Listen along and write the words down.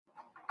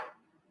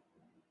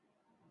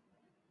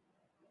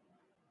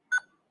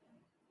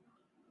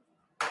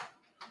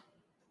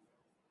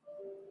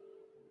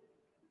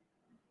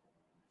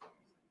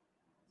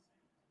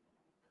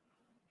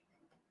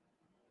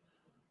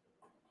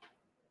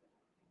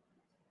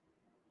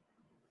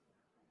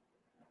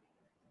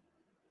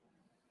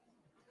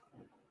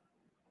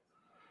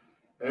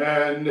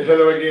And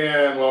hello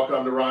again.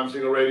 Welcome to Ron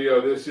Siegel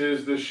Radio. This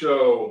is the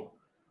show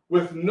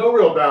with no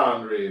real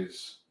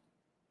boundaries.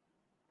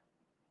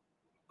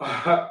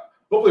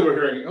 Hopefully we're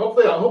hearing.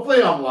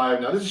 Hopefully I'm live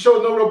now. This is a show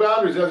with no real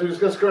boundaries as we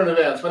discuss current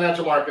events,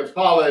 financial markets,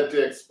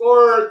 politics,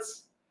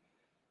 sports,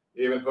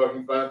 even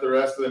poking fun at the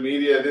rest of the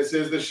media. This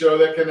is the show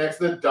that connects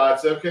the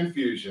dots of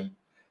confusion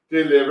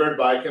delivered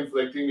by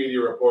conflicting media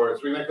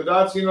reports. We connect the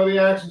dots so you know the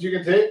actions you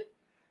can take,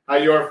 how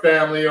your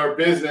family or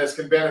business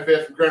can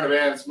benefit from current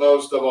events.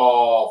 Most of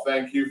all,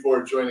 thank you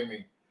for joining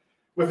me.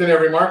 Within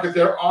every market,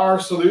 there are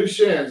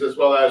solutions as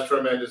well as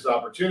tremendous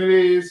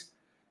opportunities.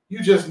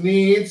 You just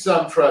need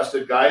some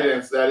trusted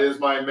guidance. That is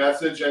my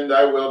message, and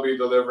I will be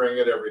delivering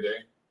it every day.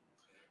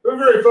 We're a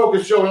very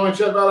focused show. We only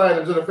chat about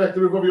items that affect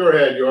the roof over your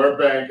head, your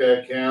bank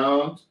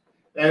account,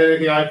 and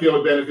anything I feel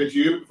would benefit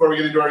you. Before we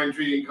get into our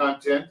intriguing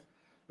content,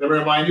 let me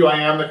remind you, I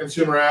am the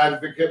consumer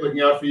advocate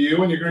looking out for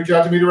you, and you can reach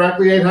out to me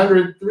directly,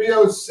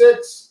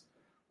 800-306-1990,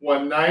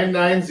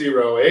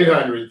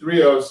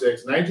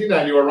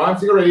 800-306-1990, or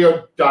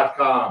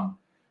RonSiegelRadio.com.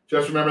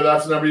 Just remember,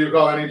 that's the number you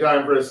call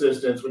anytime for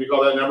assistance. When you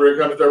call that number, it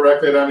comes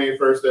directly to me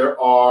first. There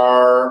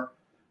are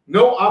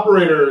no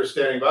operators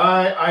standing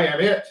by. I am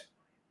it.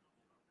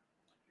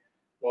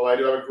 While I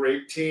do have a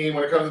great team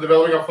when it comes to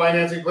developing a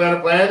financing plan,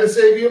 a plan to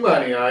save you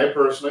money, I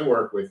personally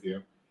work with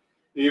you.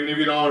 Even if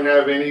you don't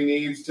have any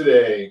needs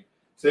today,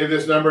 save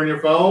this number in your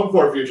phone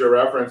for future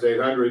reference,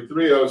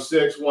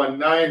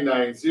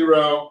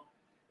 800-306-1990,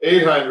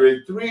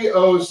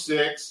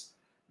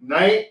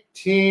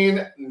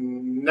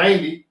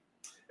 800-306-1990.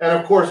 And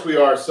of course, we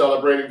are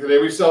celebrating today.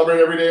 We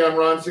celebrate every day on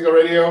Ron Siegel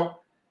Radio.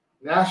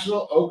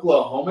 National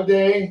Oklahoma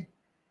Day?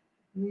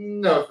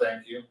 No,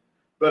 thank you.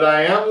 But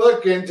I am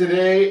looking.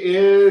 Today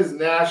is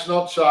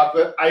National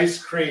Chocolate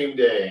Ice Cream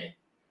Day.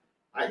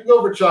 I can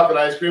go for chocolate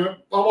ice cream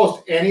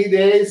almost any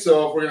day.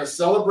 So if we're going to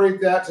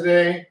celebrate that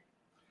today,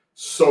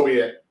 so be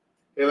it.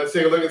 Hey, let's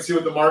take a look and see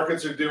what the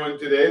markets are doing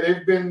today.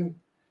 We've been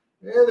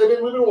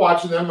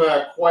watching them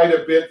quite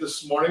a bit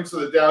this morning. So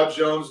the Dow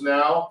Jones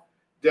now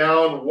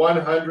down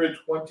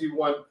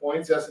 121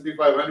 points, S&P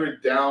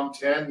 500 down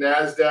 10,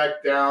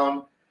 NASDAQ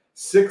down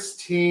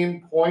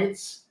 16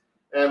 points,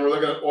 and we're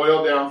looking at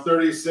oil down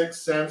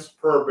 36 cents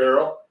per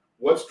barrel.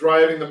 What's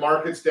driving the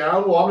markets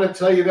down? Well, I'm going to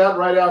tell you that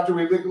right after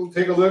we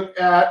take a look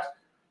at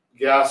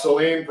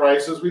gasoline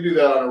prices. We do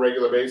that on a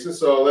regular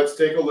basis, so let's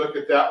take a look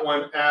at that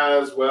one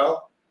as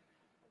well.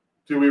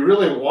 Do we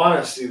really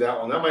want to see that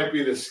one? That might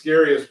be the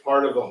scariest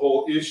part of the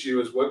whole issue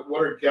is what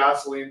are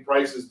gasoline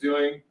prices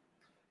doing?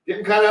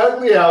 Getting kind of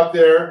ugly out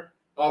there,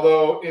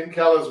 although in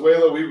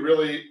Calizuela, we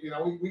really,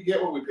 we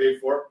get what we pay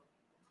for.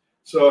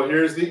 So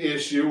here's the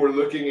issue. We're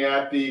looking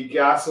at the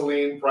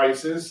gasoline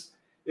prices.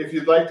 If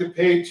you'd like to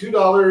pay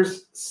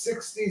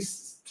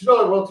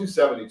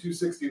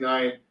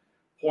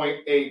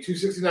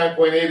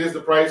 $2.69.8 is the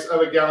price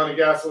of a gallon of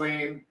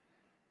gasoline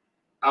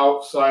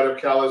outside of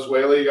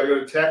Calizuela. You got to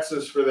go to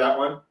Texas for that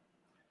one.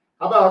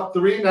 How about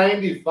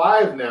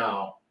 $3.95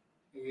 now?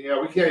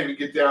 Yeah, we can't even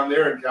get down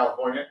there in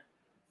California.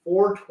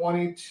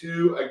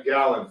 $4.22 a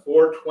gallon.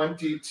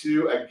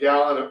 $4.22 a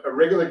gallon of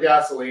regular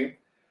gasoline.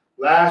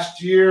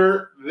 Last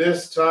year,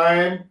 this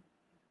time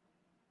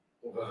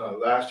we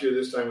were at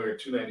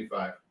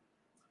 $2.95.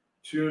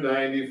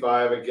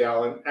 $2.95 a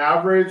gallon.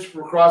 Average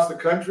for across the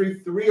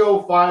country,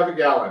 $3.05 a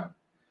gallon.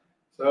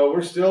 So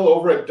we're still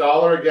over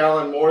 $1 a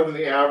gallon more than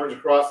the average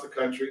across the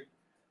country.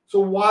 So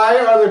why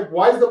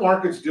is the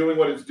markets doing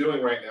what it's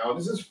doing right now?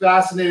 This is a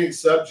fascinating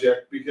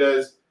subject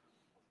because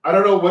I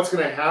don't know what's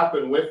going to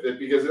happen with it,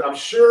 because I'm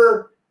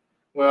sure,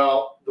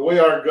 the way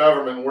our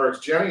government works,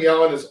 Janet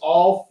Yellen is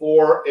all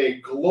for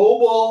a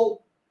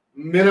global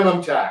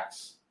minimum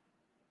tax.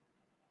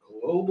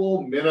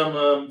 Global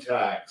minimum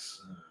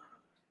tax.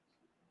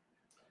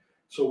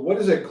 So what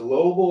is a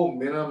global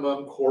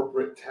minimum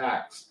corporate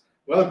tax?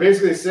 Well, they're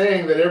basically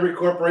saying that every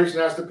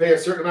corporation has to pay a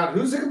certain amount.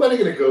 Who's the money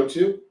going to go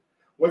to?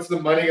 What's the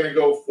money going to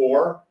go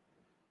for?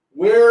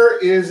 Where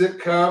is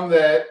it come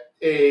that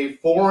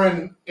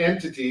foreign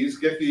entities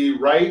get the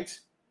right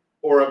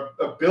or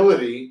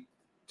ability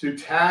to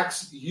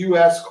tax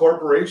U.S.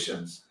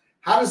 corporations?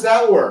 How does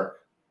that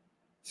work?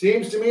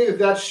 Seems to me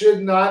that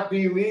should not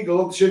be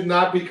legal. It should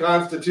not be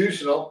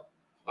constitutional.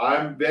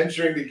 I'm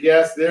venturing to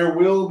guess there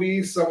will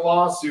be some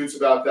lawsuits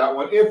about that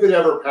one if it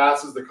ever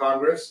passes the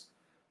Congress,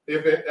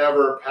 if it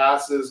ever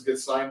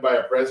gets signed by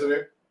a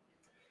president.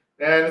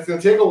 And it's going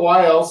to take a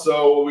while,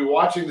 so we'll be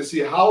watching to see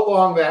how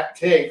long that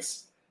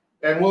takes,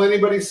 and will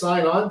anybody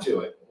sign on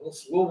to it?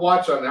 We'll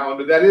watch on that one,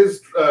 but that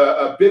is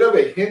a bit of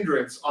a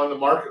hindrance on the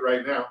market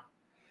right now.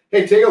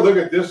 Hey, take a look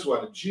at this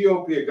one.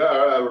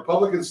 A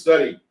Republican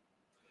study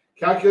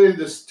calculated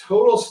this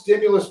total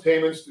stimulus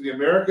payments to the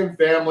American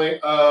family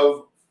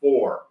of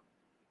 4.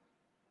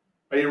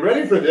 Are you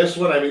ready for this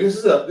one? I mean,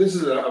 this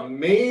is an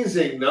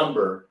amazing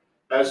number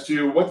as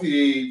to what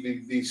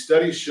the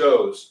study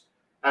shows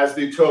as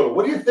the total.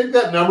 What do you think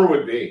that number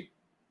would be?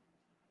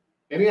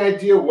 Any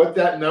idea what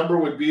that number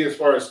would be as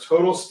far as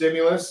total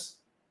stimulus?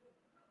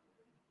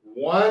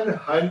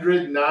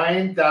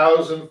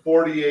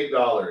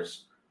 $109,048.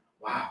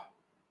 Wow.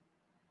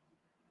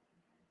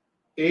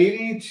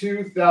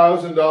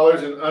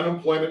 $82,000 in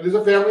unemployment. There's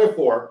a family of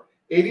four.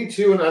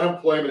 82 in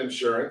unemployment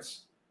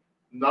insurance.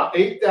 Not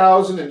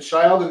 $8,000 in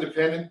child and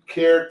dependent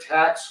care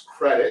tax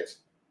credit.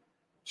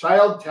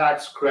 Child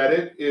tax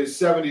credit is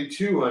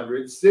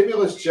 $7,200.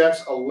 Stimulus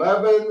checks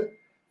 $11,400.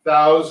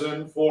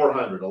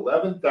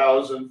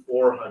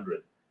 $11,400.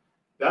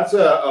 That's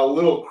a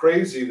little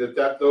crazy that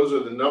those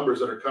are the numbers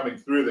that are coming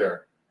through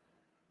there.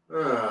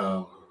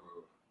 Oh.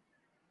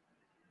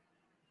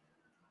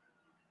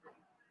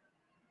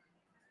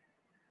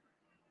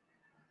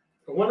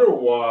 I wonder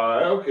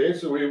why. Okay,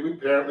 so we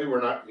apparently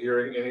we're not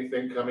hearing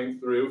anything coming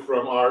through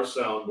from our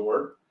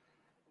soundboard,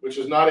 which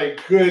is not a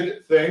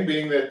good thing,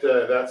 being that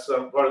that's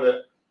part of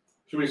the.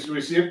 Should we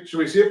see if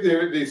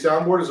the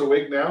soundboard is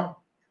awake now?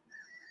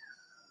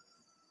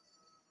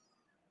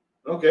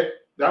 Okay,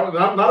 that was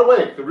not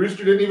awake. The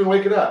rooster didn't even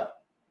wake it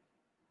up.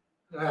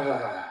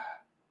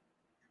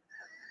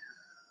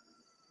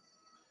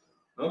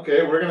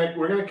 Okay,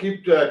 we're gonna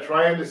keep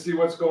trying to see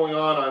what's going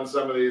on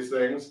some of these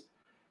things.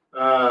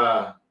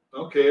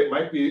 Okay, it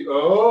might be.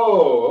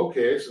 Oh,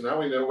 okay. So now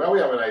we know. Well, we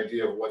have an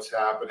idea of what's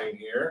happening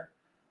here.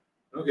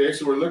 Okay,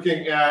 so we're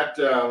looking at.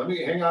 Let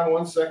me hang on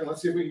one second.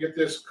 Let's see if we can get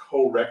this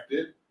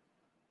corrected.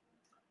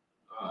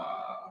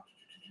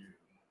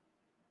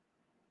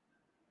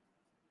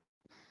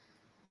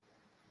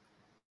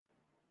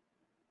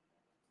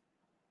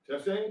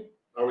 Testing.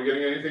 Are we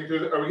getting anything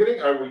through? Are we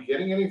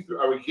getting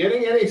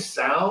any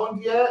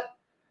sound yet?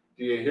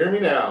 Do you hear me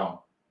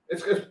now?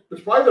 It's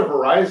probably the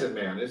Verizon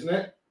man, isn't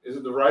it? Is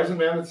it the Verizon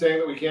man that's saying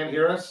that we can't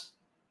hear us?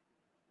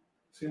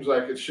 Seems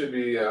like it should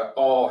be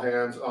all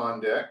hands on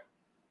deck.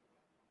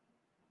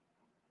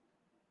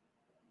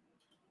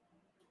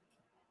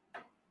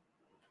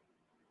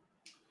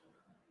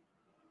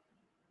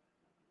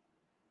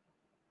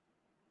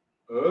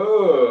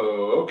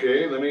 Oh,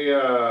 okay. Let me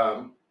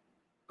hang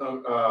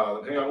on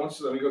one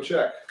second. Let me go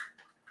check.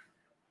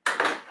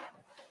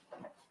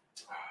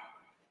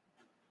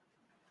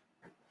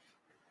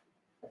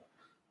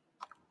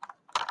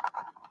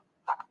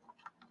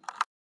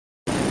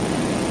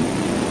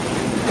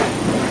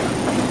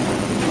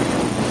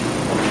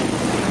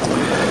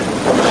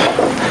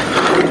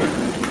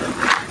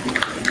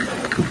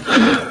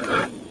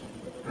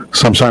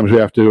 Sometimes we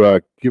have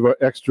to give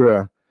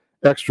extra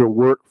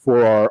work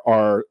for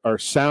our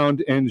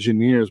sound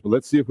engineers, but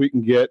let's see if we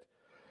can get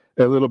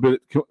a little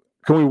bit. Can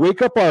we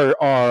wake up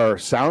our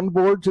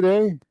soundboard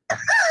today?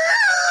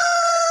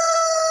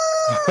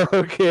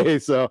 Okay,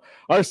 so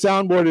our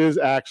soundboard is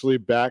actually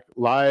back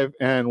live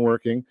and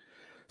working.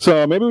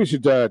 So maybe we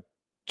should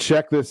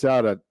check this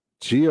out, a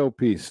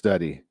GOP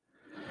study.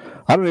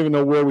 I don't even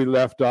know where we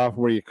left off,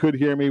 where you could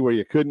hear me, where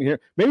you couldn't hear.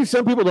 Maybe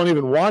some people don't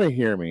even want to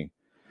hear me.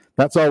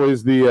 That's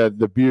always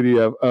the beauty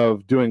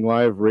of doing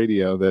live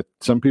radio, that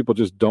some people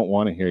just don't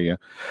want to hear you.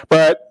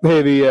 But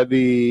hey,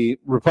 the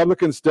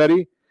Republican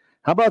study,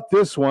 how about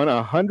this one?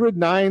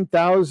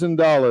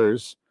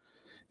 $109,000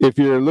 if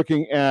you're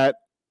looking at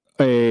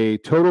a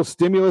total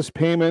stimulus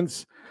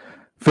payments,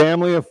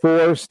 family of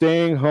four,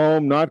 staying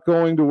home, not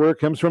going to work,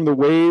 comes from the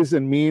Ways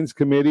and Means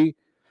Committee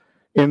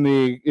in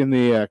the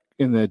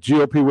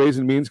GOP Ways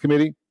and Means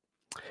Committee.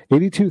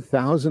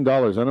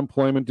 $82,000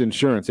 unemployment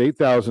insurance,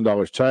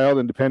 $8,000 child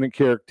and dependent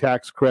care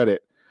tax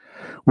credit.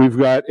 We've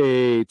got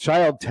a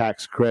child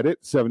tax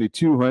credit,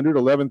 $7,200,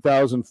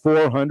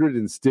 $11,400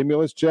 in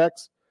stimulus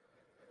checks.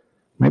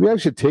 Maybe I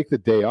should take the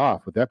day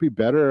off. Would that be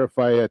better if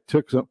I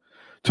took some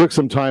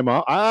time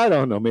off? I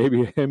don't know.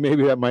 Maybe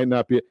that might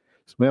not be.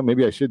 Well,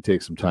 maybe I should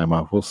take some time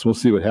off. We'll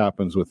see what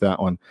happens with that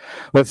one.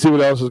 Let's see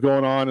what else is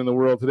going on in the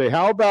world today.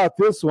 How about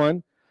this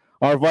one?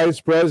 Our vice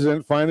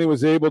president finally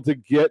was able to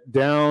get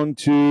down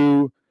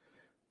to.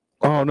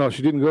 Oh no,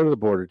 she didn't go to the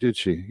border, did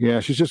she? Yeah,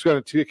 she's just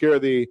going to take care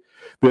of the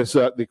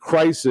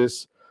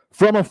crisis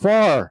from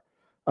afar.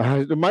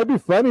 It might be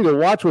funny to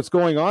watch what's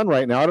going on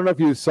right now. I don't know if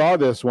you saw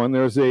this one.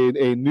 There's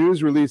a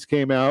news release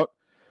came out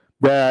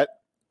that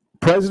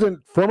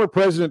former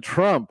President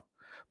Trump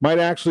might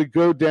actually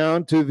go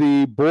down to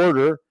the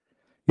border.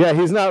 Yeah,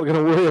 he's not going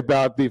to worry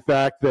about the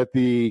fact that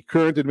the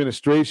current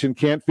administration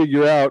can't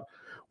figure out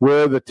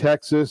where the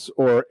Texas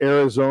or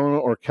Arizona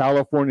or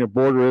California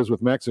border is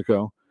with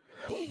Mexico.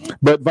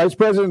 But Vice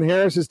President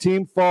Harris's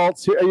team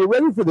faults here. Are you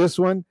ready for this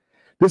one?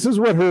 This is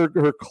what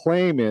her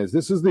claim is.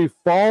 This is the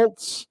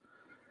faults.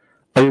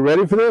 Are you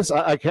ready for this?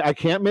 I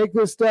can't make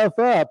this stuff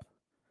up.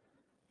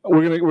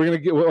 We're gonna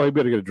get. Well, I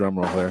better get a drum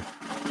roll there.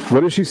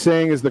 What is she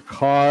saying is the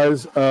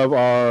cause of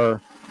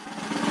our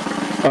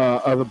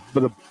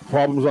the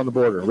problems on the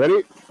border?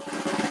 Ready?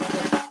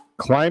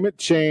 Climate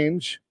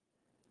change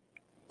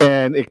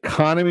and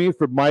economy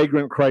for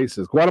migrant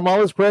crisis.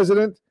 Guatemala's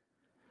president?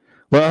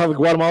 Well, the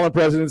Guatemalan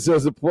president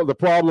says the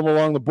problem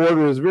along the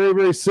border is very,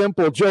 very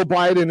simple. Joe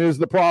Biden is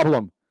the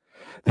problem.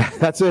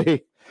 That's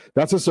a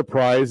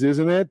surprise,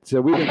 isn't it?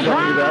 We've been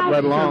telling you that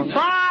right along.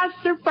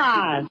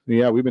 Surprise.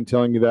 Yeah, we've been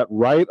telling you that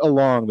right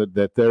along,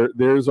 that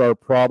there's our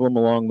problem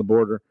along the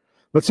border.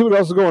 Let's see what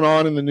else is going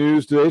on in the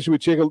news today. Should we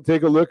take a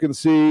look and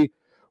see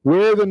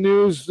where the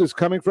news is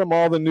coming from,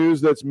 all the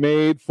news that's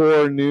made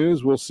for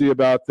news. We'll see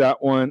about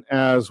that one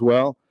as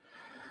well.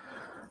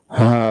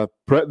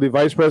 The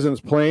vice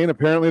president's plane,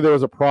 apparently there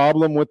was a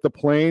problem with the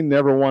plane.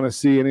 Never want to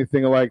see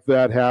anything like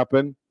that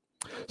happen.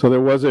 So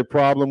there was a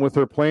problem with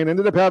her plane.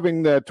 Ended up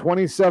having the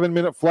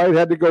 27-minute flight,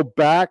 had to go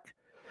back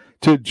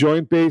to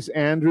Joint Base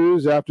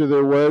Andrews after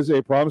there was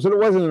a problem. So it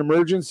wasn't an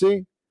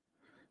emergency.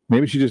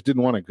 Maybe she just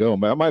didn't want to go.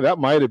 That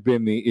might have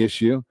been the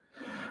issue.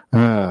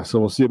 So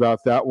we'll see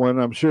about that one.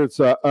 I'm sure it's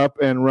up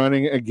and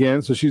running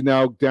again. So she's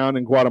now down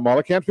in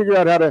Guatemala. Can't figure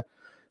out how to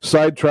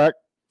sidetrack.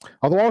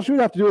 Although all she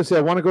would have to do is say,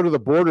 I want to go to the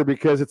border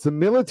because it's the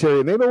military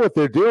and they know what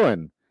they're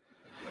doing.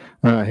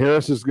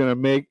 Harris is going to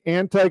make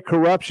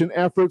anti-corruption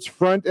efforts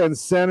front and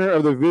center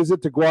of the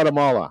visit to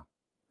Guatemala.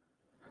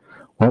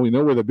 Well, we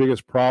know where the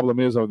biggest problem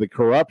is of the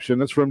corruption.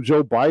 That's from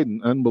Joe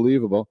Biden.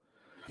 Unbelievable.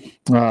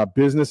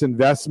 Business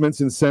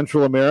investments in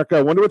Central America.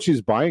 I wonder what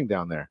she's buying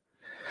down there.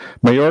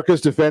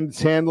 Mayorkas defends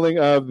handling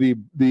of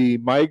the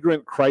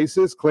migrant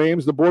crisis,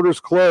 claims the border's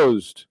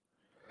closed.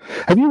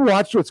 Have you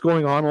watched what's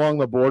going on along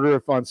the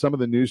border on some of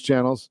the news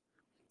channels?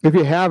 If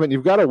you haven't,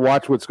 you've got to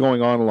watch what's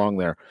going on along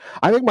there.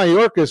 I think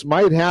Mayorkas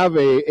might have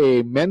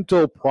a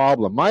mental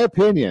problem, my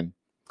opinion.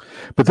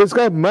 But this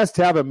guy must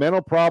have a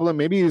mental problem.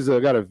 Maybe he's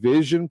got a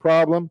vision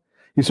problem.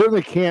 He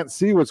certainly can't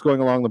see what's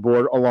going along the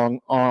border, along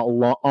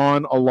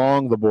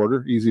the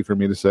border. Easy for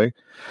me to say,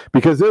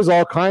 because there's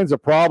all kinds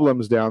of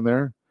problems down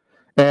there.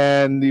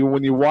 And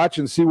when you watch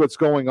and see what's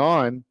going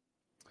on,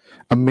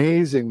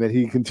 amazing that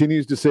he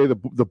continues to say the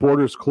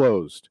border's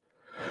closed.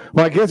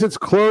 Well, I guess it's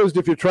closed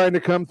if you're trying to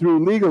come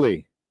through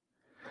legally.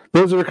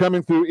 Those that are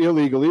coming through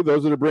illegally,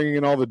 those that are bringing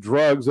in all the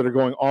drugs that are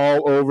going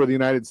all over the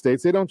United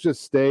States, they don't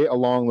just stay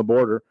along the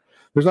border.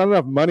 There's not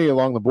enough money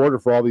along the border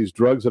for all these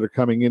drugs that are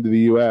coming into the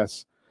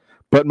U.S.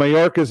 But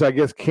Mayorkas, I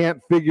guess,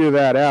 can't figure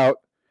that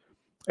out.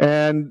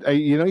 And,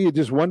 you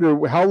just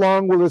wonder, how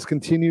long will this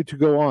continue to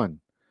go on?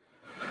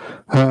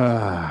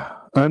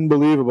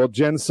 Unbelievable.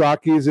 Jen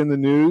Psaki's in the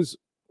news.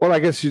 Well, I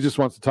guess she just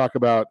wants to talk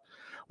about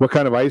what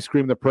kind of ice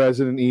cream the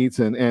president eats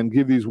and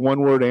give these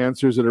one-word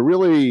answers that are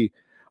really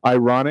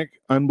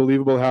ironic.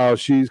 Unbelievable how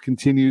she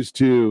continues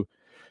to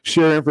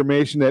share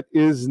information that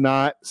is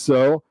not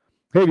so.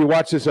 Hey, have you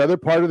watched this other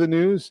part of the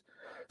news?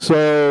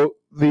 So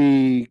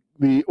the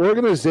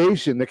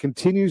organization that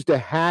continues to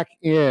hack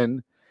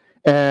in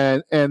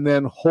and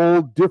then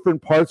hold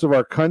different parts of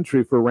our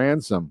country for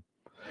ransom.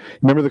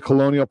 Remember the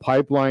Colonial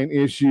Pipeline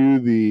issue,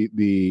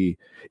 the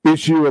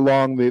issue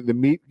along the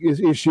meat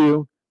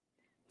issue?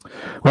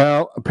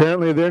 Well,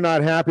 apparently they're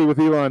not happy with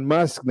Elon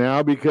Musk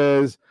now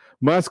because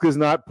Musk is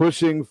not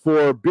pushing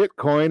for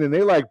Bitcoin, and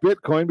they like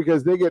Bitcoin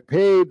because they get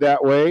paid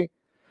that way.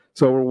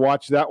 So we'll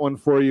watch that one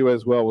for you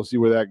as well. We'll see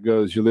where that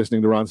goes. You're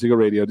listening to Ron Siegel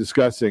Radio,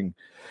 discussing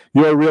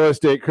your real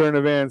estate, current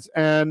events,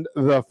 and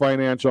the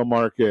financial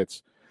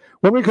markets.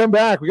 When we come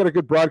back, we got a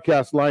good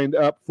broadcast lined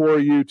up for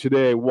you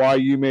today, why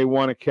you may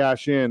want to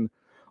cash in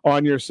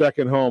on your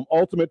second home.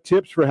 Ultimate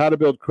tips for how to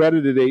build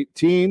credit at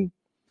 18,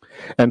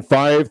 and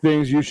 5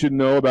 things you should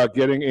know about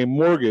getting a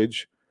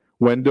mortgage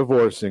when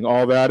divorcing.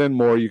 All that and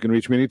more. You can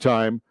reach me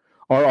anytime.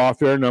 Our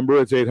off-air number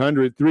is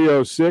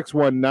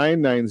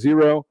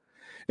 800-306-1990,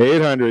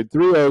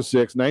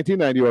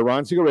 800-306-1990, or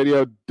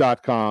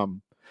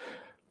RonSiegelRadio.com.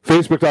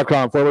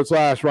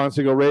 Facebook.com/Ron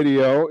Siegel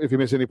Radio. If you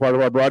miss any part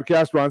of our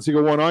broadcast, Ron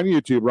Siegel 1 on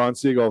YouTube. Ron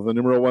Siegel, the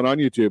numeral 1 on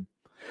YouTube.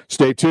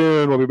 Stay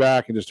tuned. We'll be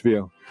back in just a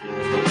few.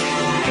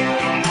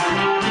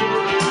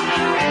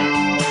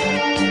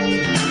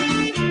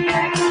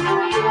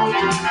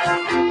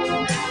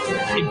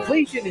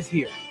 Inflation is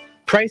here.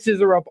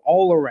 Prices are up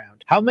all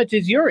around. How much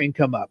is your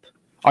income up?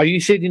 Are you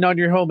sitting on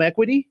your home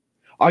equity?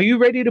 Are you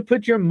ready to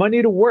put your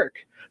money to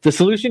work? The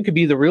solution could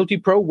be the Realty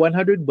Pro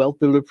 100 Wealth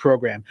Builder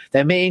program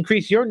that may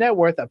increase your net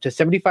worth up to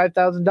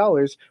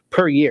 $75,000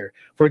 per year.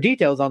 For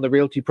details on the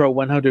Realty Pro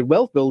 100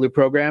 Wealth Builder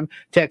program,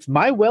 text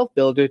My Wealth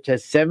Builder to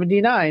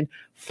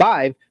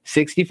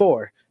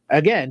 79564.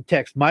 Again,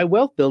 text My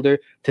Wealth Builder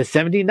to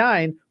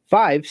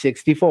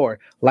 79564.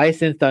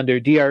 Licensed under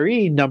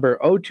DRE number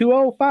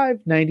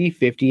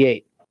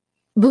 02059058.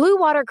 Blue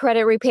Water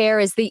Credit Repair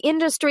is the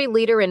industry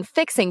leader in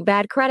fixing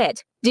bad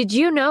credit. Did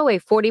you know a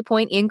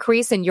 40-point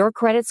increase in your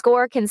credit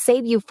score can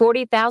save you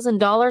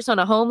 $40,000 on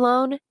a home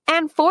loan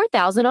and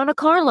 $4,000 on a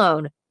car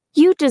loan?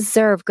 You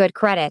deserve good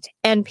credit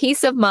and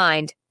peace of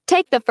mind.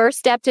 Take the first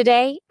step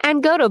today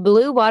and go to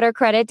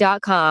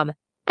BlueWaterCredit.com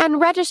and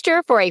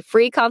register for a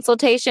free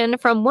consultation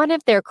from one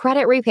of their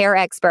credit repair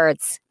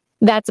experts.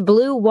 That's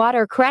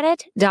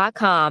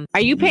BlueWaterCredit.com. Are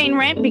you paying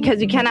rent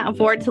because you cannot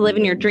afford to live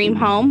in your dream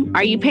home?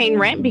 Are you paying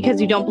rent because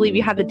you don't believe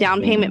you have the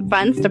down payment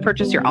funds to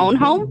purchase your own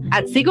home?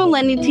 At Siegel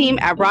Lending Team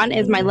at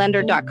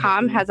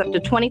RonIsMyLender.com has up to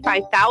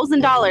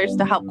 $25,000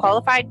 to help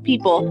qualified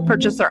people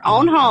purchase their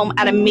own home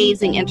at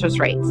amazing interest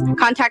rates.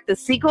 Contact the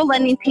Siegel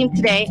Lending Team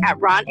today at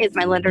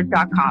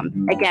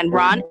RonIsMyLender.com. Again,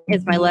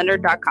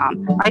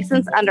 RonIsMyLender.com.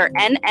 Licensed under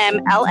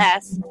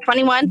NMLS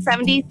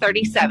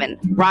 217037.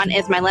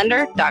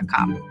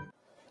 RonIsMyLender.com.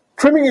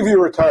 Trimming of your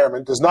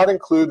retirement does not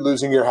include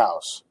losing your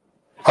house.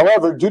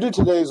 However, due to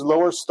today's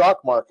lower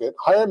stock market,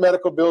 higher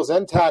medical bills,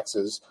 and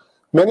taxes,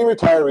 many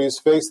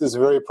retirees face this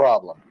very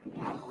problem.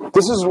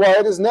 This is why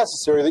it is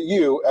necessary that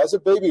you, as a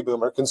baby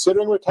boomer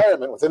considering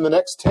retirement within the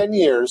next 10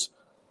 years,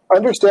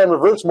 understand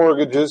reverse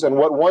mortgages and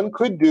what one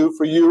could do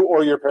for you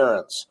or your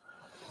parents.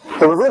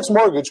 The reverse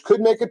mortgage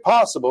could make it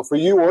possible for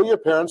you or your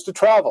parents to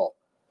travel,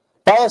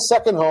 buy a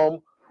second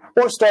home,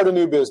 or start a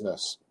new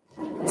business.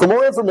 For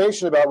more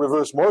information about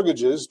reverse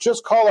mortgages,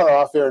 just call our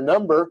off-air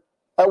number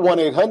at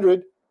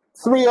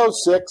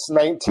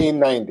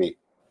 1-800-306-1990.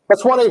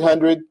 That's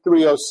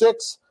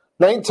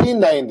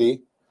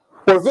 1-800-306-1990,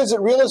 or visit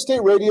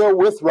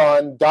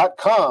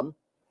realestateradio.com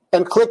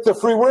and click the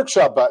free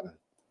workshop button.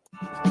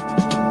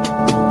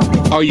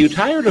 Are you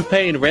tired of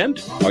paying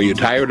rent? Are you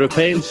tired of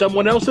paying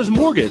someone else's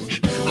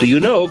mortgage? Do you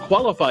know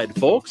qualified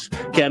folks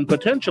can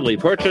potentially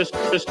purchase a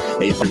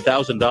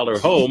 $1,000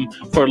 home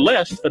for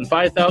less than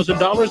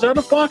 $5,000 out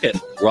of pocket?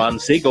 Ron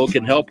Siegel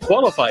can help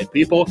qualified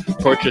people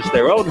purchase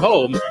their own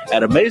home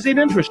at amazing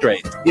interest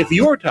rates. If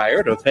you're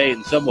tired of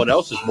paying someone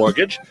else's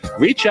mortgage,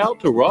 reach out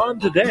to Ron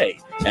today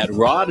at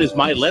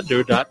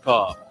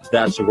ronismylender.com.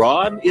 That's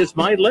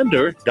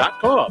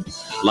ronismylender.com.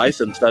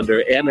 Licensed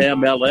under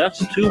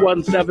NMLS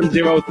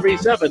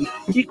 217037,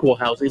 Equal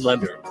Housing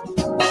Lender.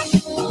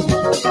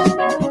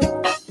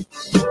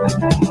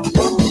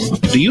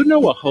 Do you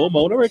know a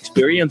homeowner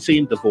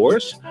experiencing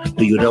divorce?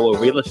 Do you know a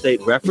real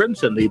estate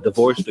reference and the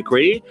divorce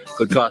decree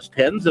could cost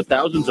tens of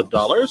thousands of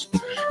dollars?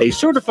 A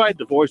certified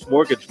divorce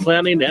mortgage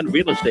planning and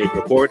real estate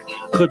report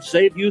could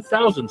save you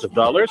thousands of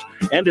dollars,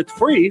 and it's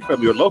free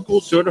from your local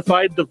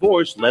certified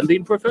divorce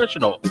lending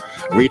professional.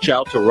 Reach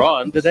out to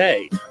Ron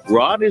today.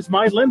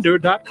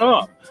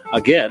 ronismylender.com.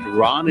 Again,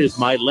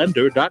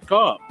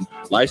 ronismylender.com.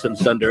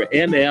 Licensed under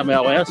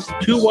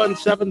NMLS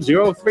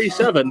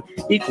 217037,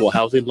 Equal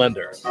Housing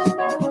Lender.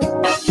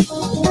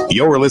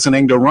 You're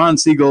listening to Ron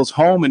Siegel's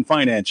Home and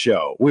Finance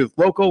Show with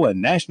local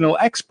and national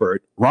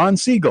expert Ron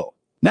Siegel.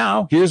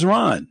 Now, here's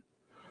Ron.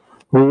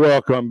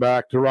 Welcome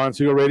back to Ron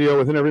Siegel Radio.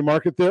 Within every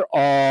market, there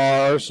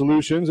are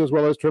solutions as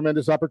well as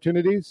tremendous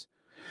opportunities.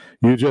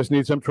 You just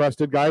need some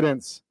trusted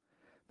guidance.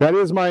 That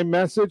is my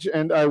message,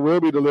 and I will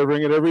be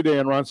delivering it every day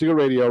on Ron Siegel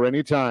Radio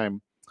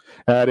anytime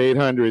at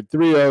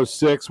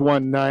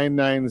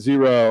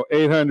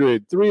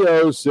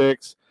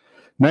 800-306-1990,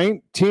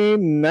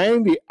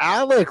 800-306-1990.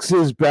 Alex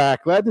is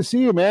back. Glad to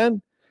see you,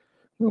 man.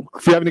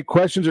 If you have any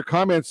questions or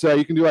comments,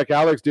 you can do like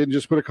Alex did and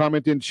just put a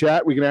comment in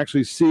chat. We can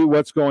actually see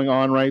what's going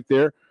on right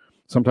there.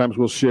 Sometimes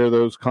we'll share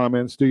those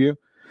comments to you.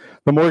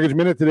 The Mortgage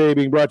Minute today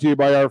being brought to you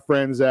by our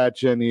friends at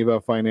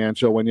Geneva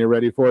Financial. When you're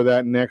ready for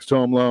that next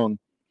home loan,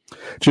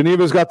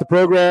 Geneva's got the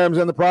programs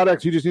and the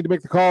products. You just need to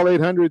make the call,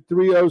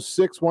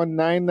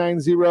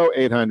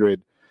 800-306-1990,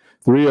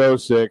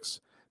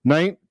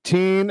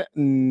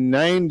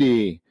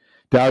 800-306-1990.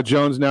 Dow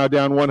Jones now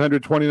down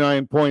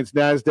 129 points.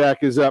 NASDAQ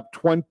is up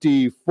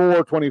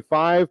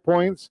 25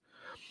 points.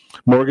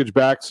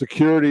 Mortgage-backed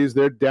securities,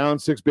 they're down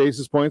 6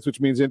 basis points, which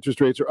means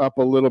interest rates are up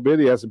a little bit.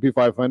 The S&P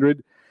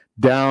 500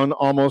 down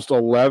almost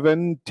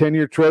 11.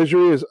 10-year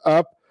Treasury is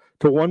up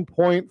to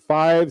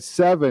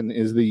 1.57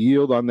 is the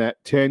yield on that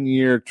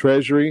 10-year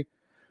Treasury.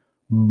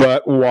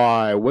 But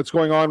why? What's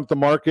going on with the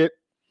market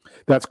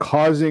that's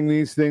causing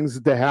these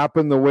things to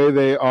happen the way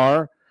they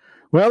are?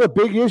 Well, the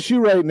big issue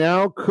right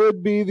now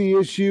could be the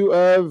issue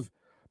of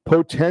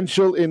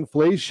potential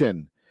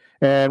inflation.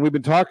 And we've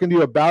been talking to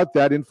you about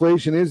that.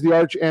 Inflation is the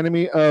arch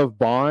enemy of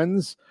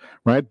bonds,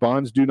 right?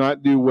 Bonds do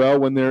not do well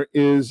when there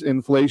is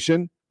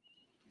inflation.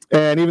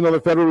 And even though the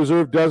Federal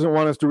Reserve doesn't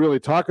want us to really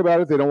talk about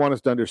it, they don't want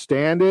us to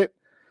understand it.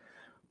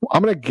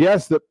 I'm going to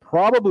guess that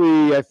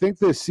probably, I think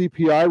the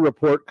CPI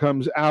report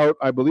comes out,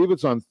 I believe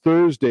it's on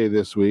Thursday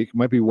this week, it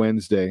might be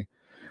Wednesday.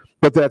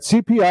 But that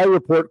CPI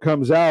report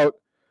comes out,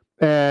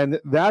 and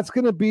that's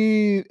going to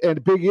be a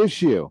big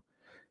issue.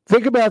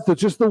 Think about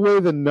just the way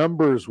the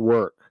numbers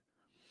work.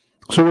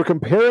 So we're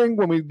comparing,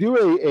 when we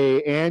do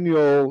a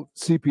annual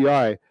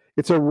CPI,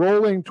 it's a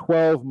rolling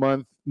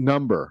 12-month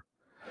number.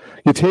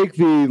 You take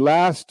the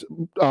last,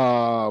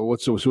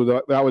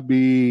 that would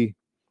be,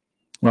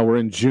 well, we're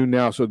in June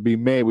now, so it'd be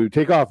May. We would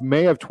take off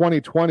May of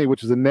 2020,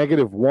 which is a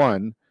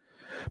 -1,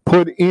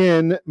 put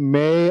in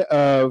May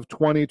of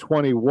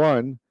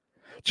 2021.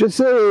 Just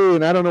say,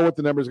 and I don't know what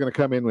the number is going to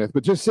come in with,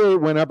 but just say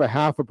it went up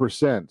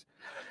 0.5%.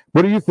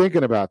 What are you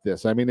thinking about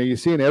this? I mean, are you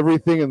seeing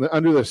everything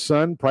under the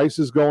sun,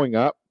 prices going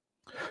up?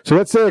 So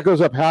let's say it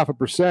goes up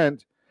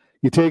 0.5%.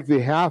 You take the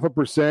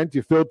 0.5%,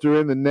 you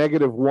filter in the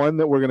 -1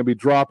 that we're going to be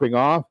dropping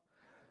off.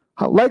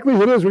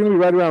 Likelihood is we're going to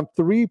be right around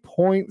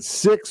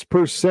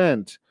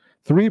 3.6%.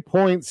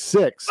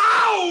 3.6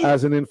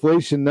 as an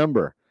inflation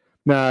number.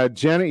 Now,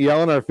 Janet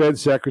Yellen, our Fed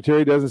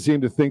secretary, doesn't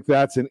seem to think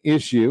that's an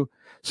issue.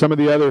 Some of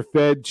the other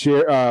Fed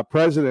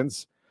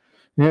presidents,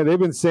 they've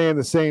been saying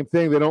the same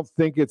thing. They don't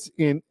think it's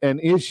an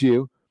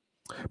issue.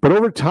 But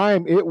over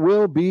time, it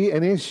will be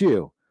an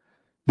issue.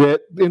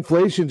 That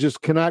inflation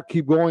just cannot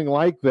keep going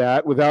like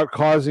that without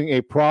causing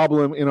a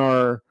problem in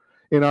our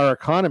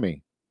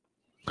economy.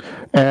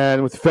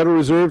 And with the Federal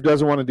Reserve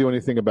doesn't want to do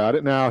anything about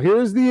it. Now,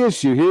 here's the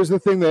issue. Here's the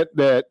thing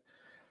that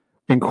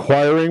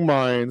inquiring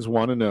minds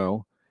want to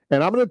know.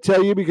 And I'm going to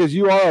tell you because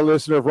you are a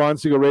listener of Ron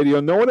Siegel Radio.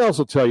 No one else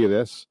will tell you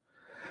this.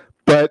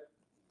 But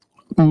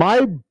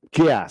my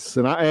guess,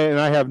 and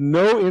I have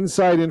no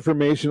inside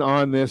information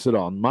on this at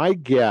all, my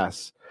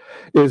guess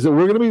is that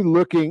we're going to be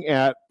looking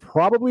at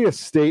probably a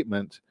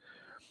statement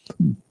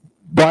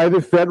by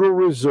the Federal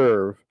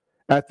Reserve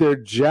at their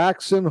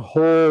Jackson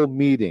Hole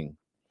meeting.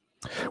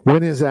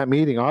 When is that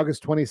meeting?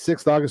 August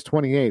 26th, August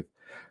 28th.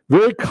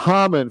 Very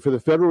common for the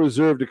Federal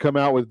Reserve to come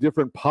out with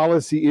different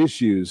policy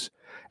issues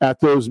at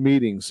those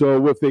meetings.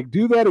 So if they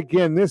do that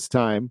again this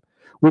time,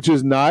 which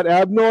is not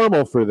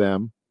abnormal for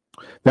them,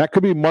 that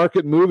could be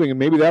market moving, and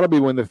maybe that'll be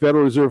when the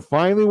Federal Reserve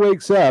finally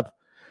wakes up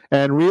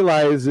and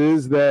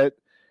realizes that,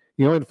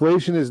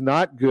 inflation is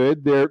not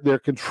good. They're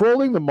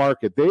controlling the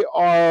market. They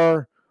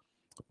are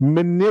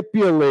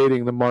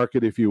manipulating the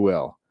market, if you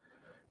will.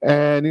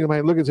 And you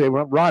might look and say,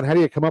 well, Ron, how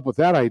do you come up with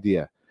that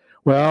idea?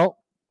 Well,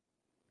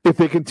 if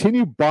they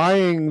continue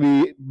buying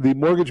the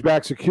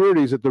mortgage-backed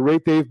securities at the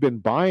rate they've been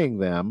buying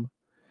them,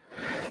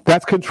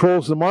 that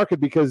controls the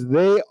market because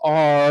they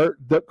are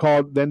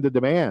called then the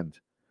demand,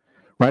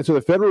 right? So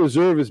the Federal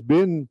Reserve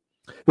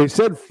they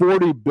said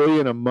 $40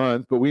 billion a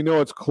month, but we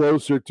know it's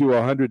closer to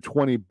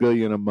 $120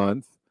 billion a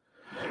month,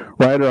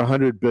 right, or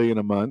 $100 billion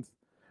a month.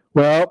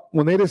 Well,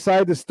 when they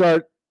decide to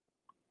start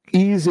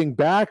easing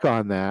back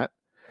on that,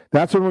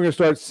 that's when we're going to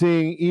start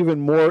seeing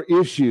even more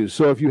issues.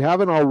 So if you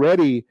haven't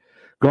already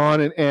gone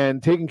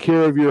and taken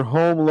care of your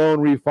home loan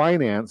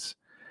refinance,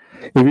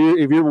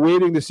 if you're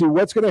waiting to see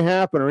what's going to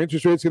happen or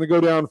interest rates going to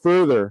go down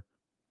further,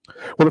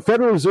 well, the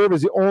Federal Reserve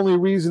is the only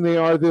reason they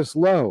are this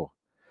low.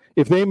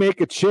 If they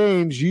make a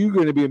change, you're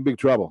going to be in big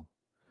trouble.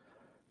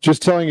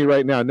 Just telling you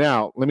right now.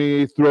 Now, let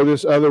me throw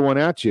this other one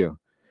at you.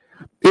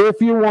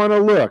 If you want to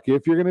look,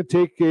 if you're going to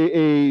take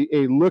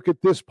a look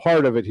at this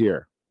part of it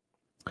here.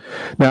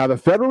 Now, the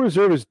Federal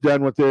Reserve has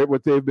done what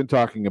they've been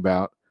talking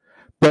about.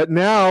 But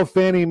now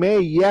Fannie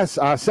Mae,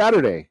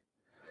 Saturday,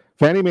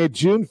 Fannie Mae,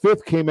 June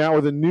 5th, came out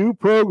with a new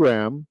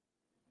program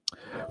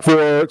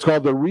it's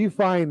called the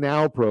Refi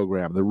Now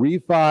program, the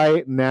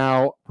Refi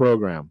Now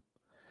program.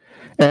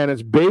 And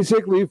it's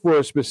basically for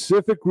a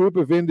specific group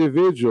of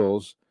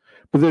individuals,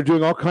 but they're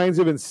doing all kinds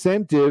of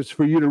incentives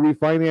for you to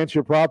refinance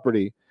your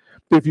property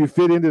if you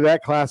fit into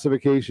that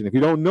classification. If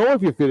you don't know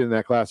if you fit in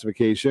that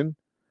classification,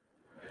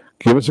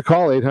 give us a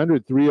call,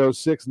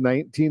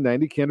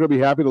 800-306-1990. Kendra will be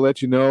happy to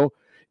let you know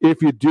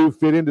if you do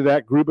fit into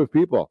that group of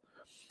people.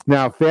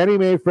 Now, Fannie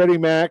Mae, Freddie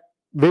Mac,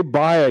 they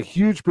buy a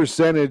huge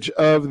percentage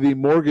of the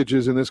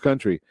mortgages in this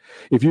country.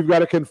 If you've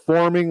got a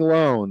conforming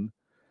loan,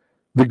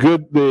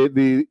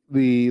 the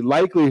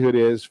likelihood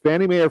is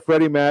Fannie Mae or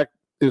Freddie Mac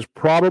is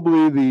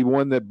probably the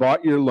one that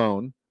bought your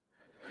loan.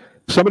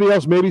 Somebody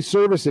else may be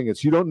servicing it.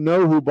 So you don't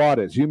know who bought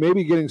it. So you may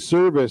be getting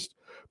serviced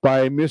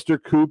by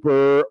Mr.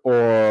 Cooper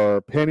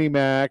or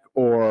PennyMac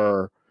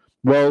or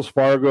Wells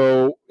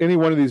Fargo, any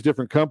one of these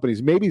different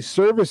companies may be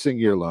servicing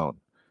your loan.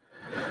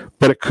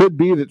 But it could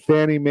be that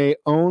Fannie Mae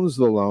owns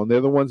the loan. They're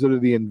the ones that are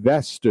the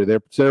investor.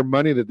 It's their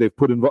money that they've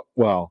put in.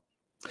 Well,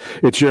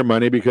 it's your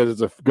money because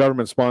it's a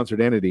government-sponsored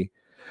entity.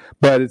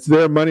 But it's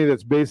their money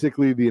that's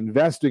basically the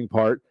investing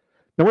part.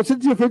 Now, what's the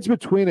difference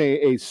between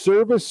a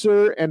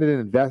servicer and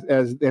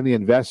the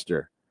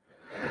investor?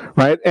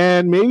 Right?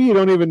 And maybe you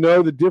don't even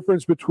know the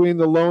difference between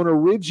the loan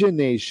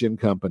origination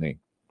company.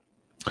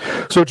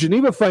 So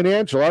Geneva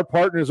Financial, our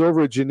partners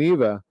over at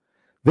Geneva,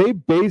 they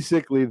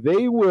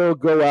will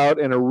go out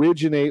and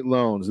originate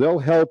loans. They'll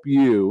help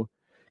you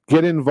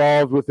get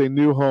involved with a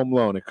new home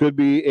loan. It could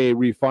be a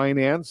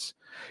refinance.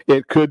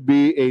 It could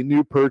be a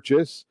new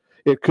purchase.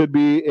 It could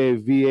be a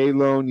VA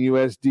loan,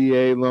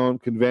 USDA loan,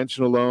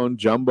 conventional loan,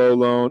 jumbo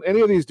loan,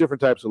 any of these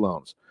different types of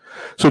loans.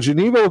 So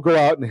Geneva will go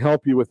out and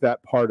help you with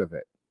that part of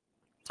it.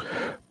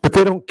 But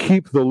they don't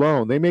keep the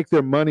loan. They make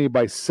their money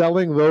by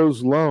selling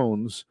those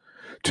loans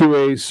to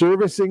a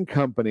servicing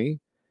company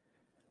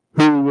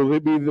who will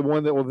be the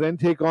one that will then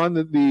take on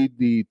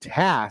the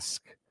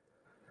task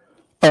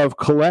of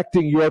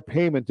collecting your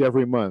payment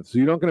every month. So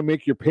you're not going to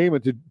make your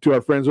payment to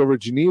our friends over at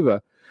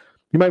Geneva.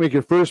 You might make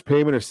your first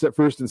payment or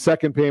first and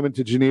second payment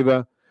to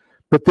Geneva,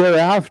 but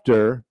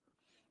thereafter,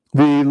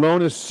 the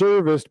loan is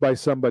serviced by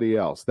somebody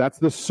else. That's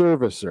the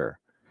servicer.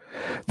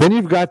 Then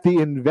you've got the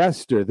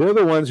investor. They're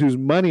the ones whose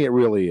money it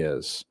really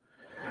is.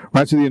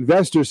 Right? So the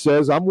investor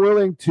says, I'm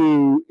willing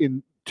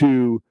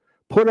to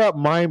put up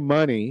my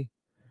money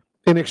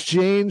in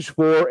exchange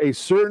for a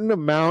certain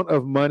amount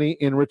of money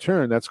in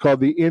return. That's called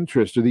the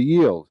interest or the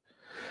yield.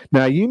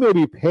 Now, you may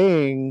be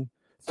paying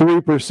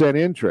 3%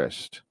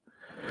 interest,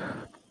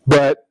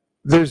 but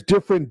there's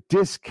different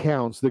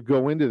discounts that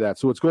go into that.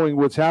 So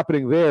what's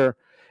happening there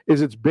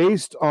is it's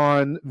based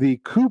on the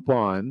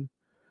coupon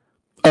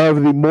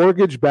of the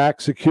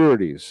mortgage-backed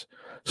securities.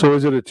 So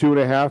is it a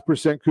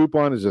 2.5%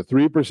 coupon? Is it a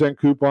 3%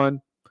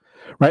 coupon?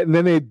 Right? And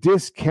then they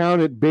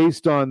discount it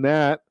based on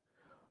that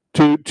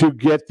to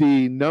get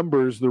the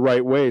numbers the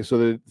right way so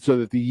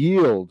that the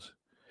yield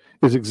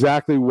is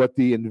exactly what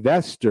the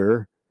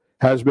investor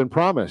has been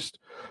promised.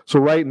 So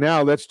right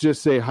now, let's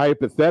just say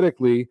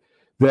hypothetically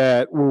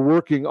that we're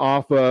working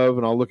off of,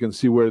 and I'll look and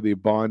see where the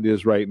bond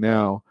is right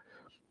now,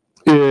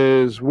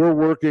 is we're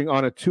working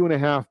on a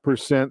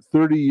 2.5%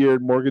 30-year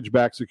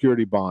mortgage-backed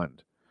security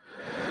bond.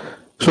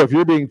 So if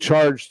you're being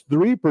charged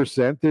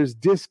 3%, there's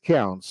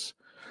discounts.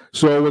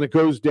 So when it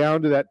goes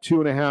down to that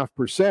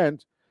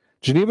 2.5%,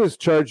 Geneva's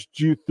charged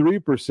you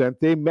 3%.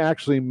 They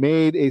actually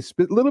made a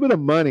little bit of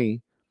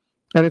money,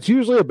 and it's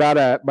usually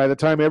about by the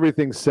time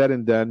everything's said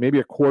and done,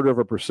 maybe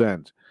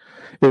 0.25%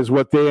 is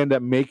what they end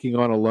up making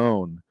on a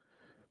loan.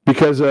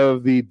 Because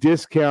of the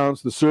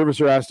discounts, the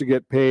servicer has to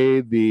get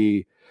paid,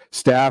 the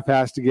staff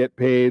has to get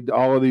paid,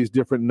 all of these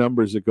different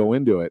numbers that go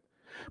into it.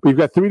 But you've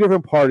got three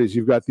different parties.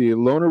 You've got the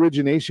loan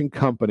origination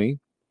company,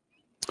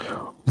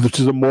 which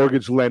is a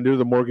mortgage lender.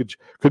 The mortgage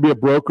could be a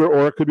broker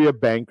or it could be a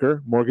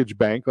banker, mortgage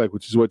bank,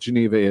 which is what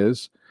Geneva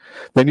is.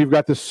 Then you've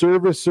got the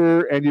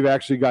servicer and you've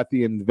actually got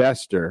the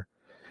investor.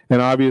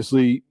 And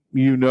obviously,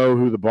 you know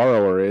who the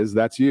borrower is.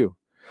 That's you.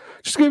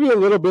 Just give you a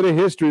little bit of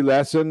history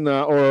lesson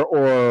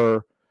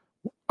or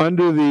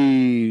under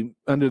the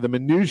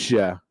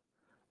minutia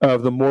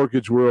of the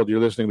mortgage world. You're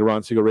listening to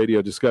Ron Siegel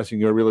Radio,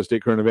 discussing your real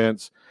estate current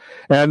events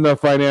and the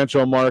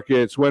financial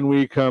markets. When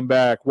we come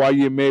back, why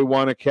you may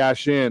want to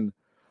cash in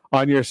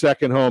on your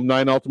second home,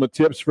 9 ultimate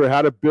tips for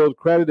how to build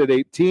credit at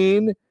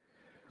 18.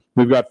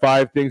 We've got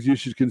 5 things you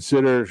should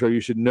consider or you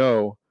should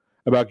know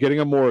about getting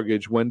a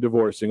mortgage when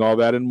divorcing. All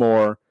that and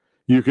more.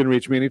 You can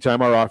reach me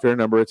anytime. Our off-air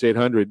number, it's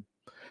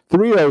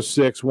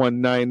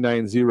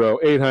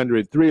 800-306-1990,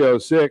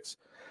 800-306-1990,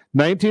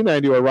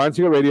 or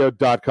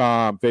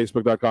RonSiegelRadio.com,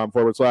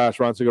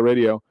 Facebook.com/Ron Siegel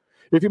Radio.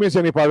 If you miss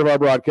any part of our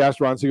broadcast,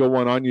 Ron Siegel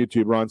 1 on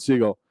YouTube, Ron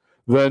Siegel,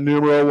 the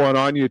numeral 1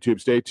 on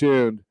YouTube. Stay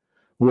tuned.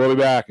 We'll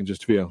be back in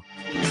just a few.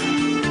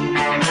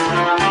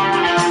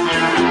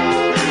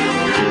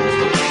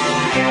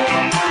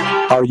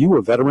 Are you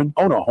a veteran,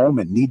 own a home,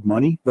 and need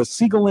money? The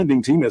Siegel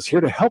Lending Team is here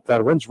to help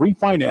veterans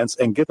refinance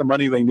and get the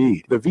money they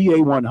need. The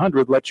VA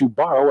 100 lets you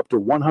borrow up to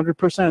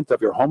 100%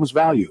 of your home's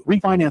value,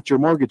 refinance your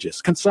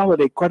mortgages,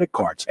 consolidate credit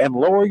cards, and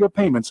lower your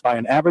payments by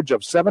an average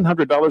of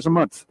 $700 a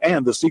month.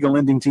 And the Siegel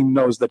Lending Team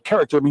knows that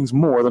character means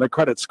more than a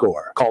credit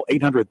score. Call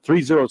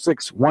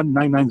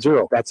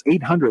 800-306-1990. That's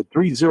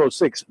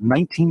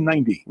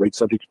 800-306-1990. Rate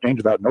subject to change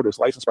without notice.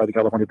 Licensed by the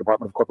California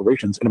Department of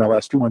Corporations,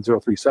 NMLS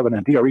 21037,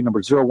 and DRE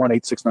number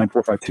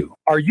 018694452.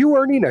 Are you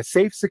earning a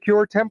safe,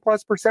 secure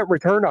 10+%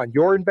 return on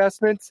your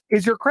investments?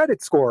 Is your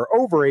credit score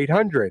over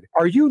 800?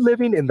 Are you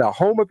living in the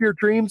home of your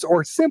dreams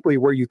or simply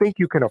where you think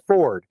you can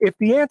afford? If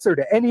the answer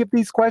to any of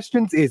these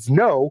questions is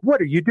no,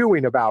 what are you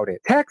doing about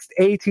it? Text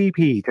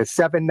ATP to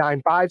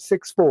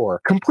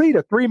 79564. Complete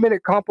a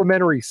 3-minute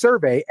complimentary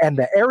survey and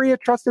the area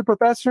trusted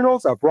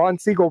professionals of Ron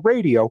Siegel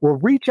Radio will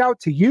reach out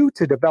to you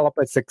to develop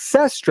a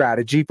success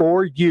strategy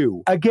for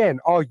you.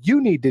 Again, all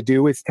you need to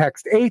do is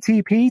text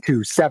ATP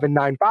to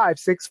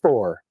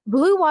 79564.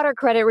 Blue Water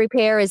Credit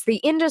Repair is the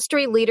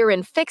industry leader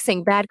in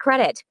fixing bad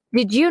credit.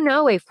 Did you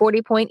know a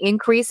 40-point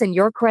increase in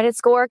your credit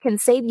score can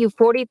save you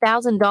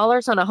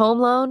 $40,000 on a home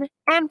loan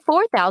and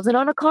 $4,000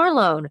 on a car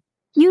loan?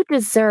 You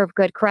deserve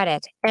good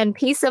credit and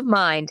peace of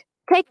mind.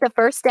 Take the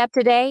first step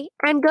today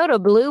and go to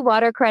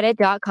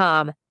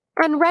BlueWaterCredit.com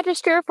and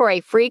register for a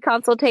free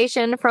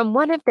consultation from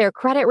one of their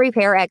credit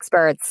repair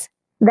experts.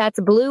 That's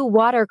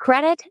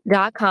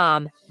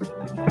BlueWaterCredit.com.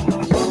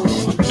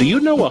 Do you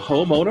know a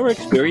homeowner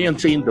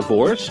experiencing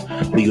divorce?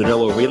 Do you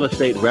know a real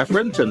estate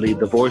reference and the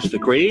divorce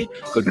decree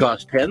could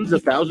cost tens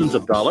of thousands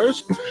of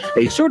dollars?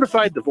 A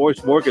certified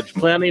divorce mortgage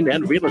planning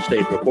and real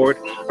estate report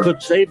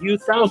could save you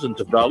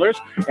thousands of dollars,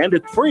 and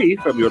it's free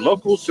from your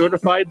local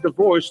certified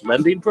divorce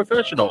lending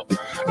professional.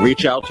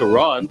 Reach out to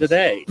Ron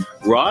today.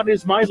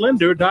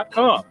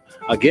 RonIsMyLender.com.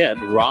 Again,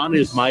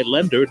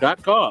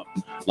 RonIsMyLender.com.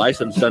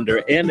 Licensed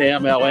under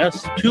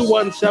NMLS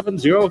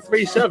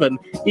 217037,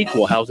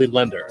 Equal Housing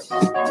Lender.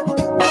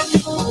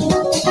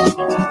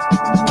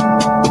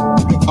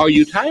 Are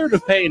you tired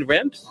of paying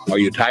rent? Are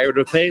you tired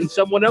of paying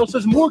someone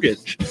else's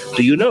mortgage?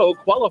 Do you know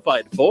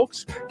qualified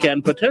folks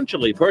can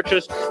potentially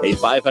purchase a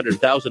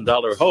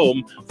 $500,000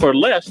 home for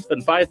less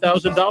than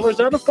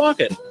 $5,000 out of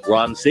pocket?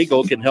 Ron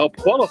Siegel can help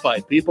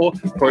qualified people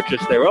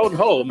purchase their own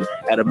home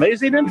at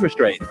amazing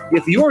interest rates.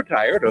 If you're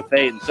tired of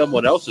paying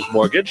someone else's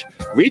mortgage,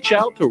 reach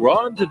out to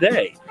Ron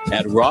today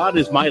at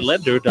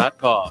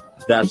RonIsMyLender.com.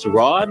 That's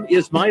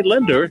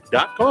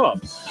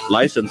RonIsMyLender.com.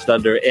 Licensed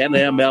under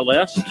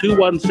NMLS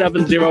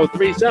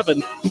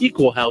 217037,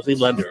 Equal Housing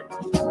Lender.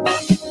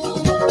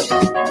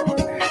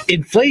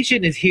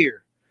 Inflation is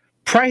here.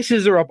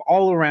 Prices are up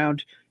all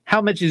around.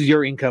 How much is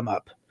your income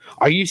up?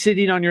 Are you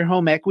sitting on your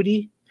home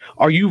equity?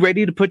 Are you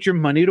ready to put your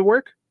money to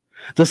work?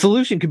 The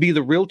solution could be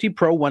the Realty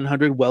Pro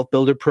 100 Wealth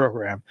Builder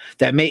program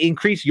that may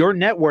increase your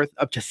net worth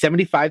up to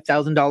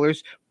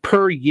 $75,000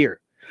 per year.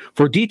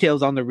 For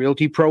details on the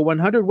Realty Pro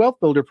 100 Wealth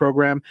Builder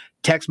program,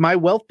 text My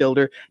Wealth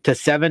Builder to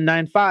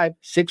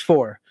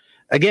 79564.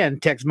 Again,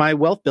 text My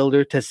Wealth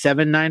Builder to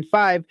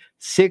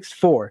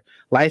 79564.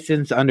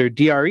 Licensed under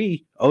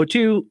DRE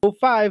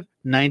 0205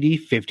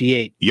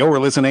 9058. You're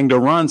listening to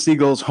Ron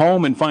Siegel's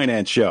Home and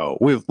Finance Show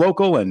with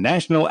local and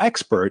national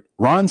expert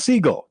Ron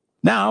Siegel.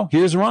 Now,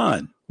 here's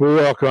Ron.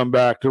 Welcome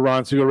back to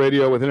Ron Siegel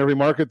Radio. Within every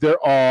market,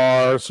 there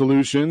are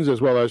solutions as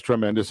well as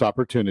tremendous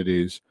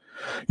opportunities.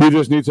 You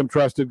just need some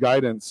trusted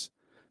guidance.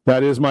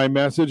 That is my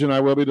message, and I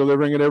will be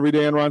delivering it every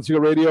day on Ron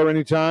Siegel Radio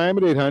anytime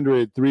at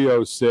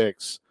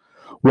 800-306-1990,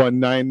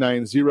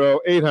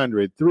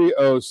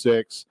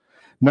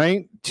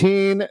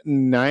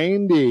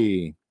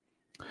 800-306-1990.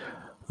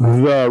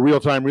 The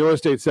real-time real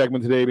estate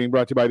segment today being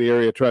brought to you by the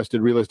area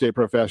trusted real estate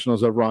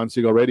professionals of Ron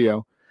Siegel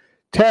Radio.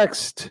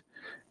 Text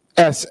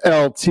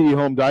SLT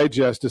Home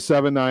Digest to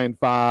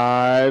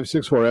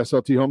 79564.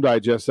 SLT Home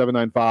Digest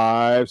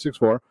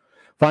 79564.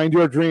 Find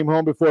your dream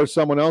home before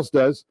someone else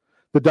does.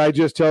 The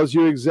digest tells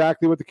you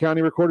exactly what the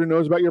county recorder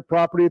knows about your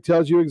property. It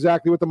tells you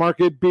exactly what the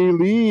market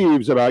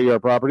believes about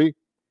your property.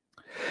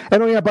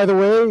 And oh yeah, by the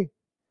way,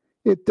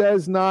 it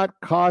does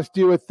not cost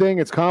you a thing.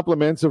 It's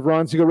compliments of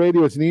Ron Siegel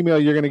Radio. It's an email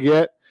you're going to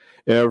get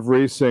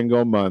every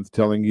single month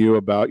telling you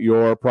about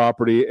your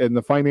property and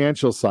the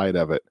financial side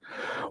of it.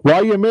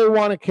 While you may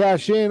want to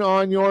cash in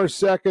on your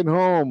second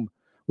home,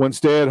 when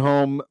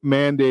stay-at-home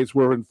mandates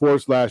were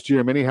enforced last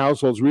year, many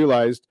households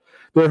realized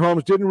their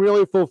homes didn't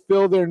really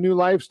fulfill their new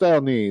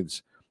lifestyle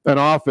needs. An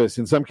office,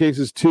 in some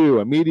cases two,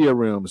 a media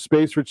room,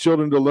 space for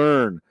children to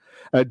learn,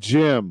 a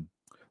gym,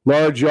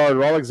 large yard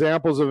are all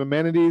examples of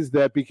amenities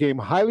that became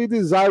highly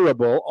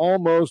desirable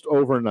almost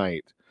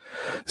overnight.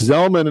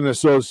 Zelman and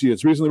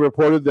Associates recently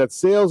reported that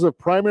sales of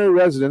primary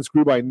residence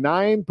grew by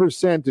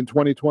 9% in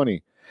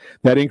 2020.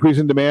 That increase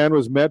in demand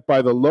was met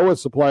by the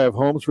lowest supply of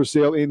homes for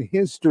sale in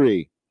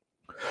history.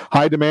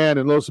 High demand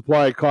and low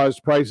supply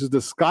caused prices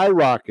to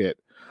skyrocket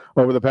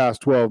over the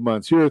past 12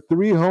 months. Here are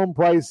 3 home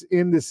price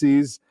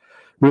indices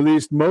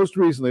released most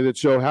recently that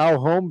show how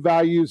home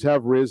values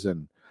have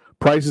risen.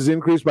 Prices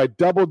increased by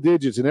double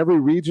digits in every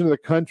region of the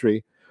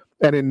country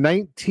and in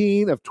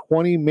 19 of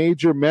 20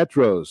 major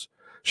metros.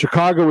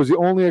 Chicago was the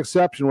only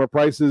exception where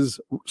prices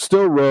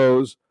still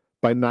rose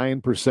by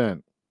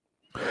 9%.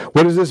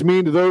 What does this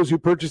mean to those who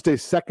purchased a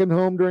second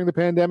home during the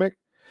pandemic?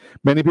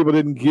 Many people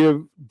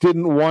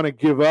didn't want to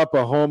give up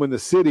a home in the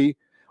city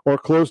or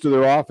close to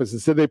their office.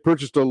 Instead, they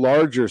purchased a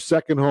larger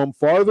second home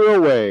farther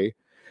away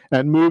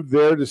and moved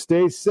there to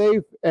stay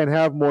safe and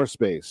have more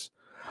space.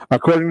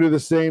 According to the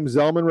same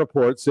Zelman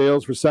report,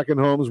 sales for second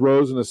homes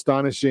rose an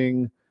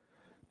astonishing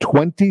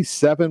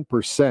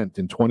 27%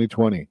 in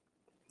 2020.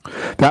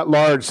 That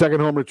large second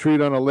home retreat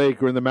on a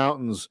lake or in the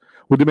mountains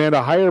would demand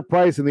a higher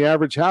price than the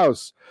average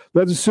house.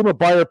 Let's assume a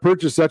buyer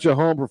purchased such a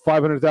home for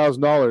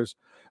 $500,000.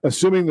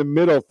 Assuming the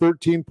middle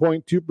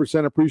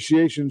 13.2%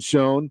 appreciation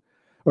shown,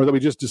 or that we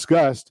just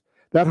discussed,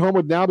 that home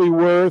would now be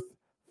worth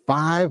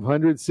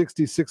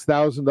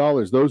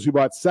 $566,000. Those who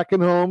bought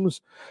second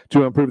homes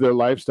to improve their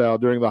lifestyle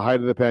during the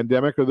height of the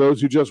pandemic, or those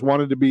who just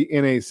wanted to be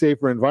in a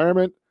safer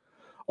environment,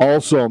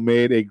 also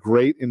made a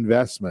great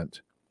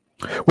investment.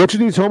 What should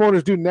these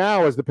homeowners do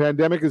now as the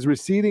pandemic is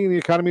receding and the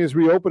economy is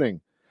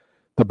reopening?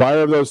 The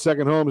buyer of those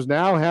second homes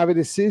now have a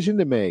decision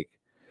to make.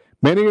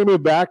 Many are going to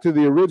move back to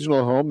the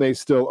original home they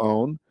still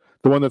own,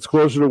 the one that's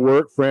closer to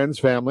work, friends,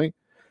 family.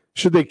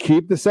 Should they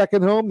keep the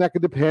second home? That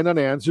could depend on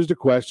answers to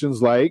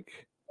questions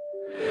like,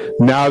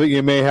 now that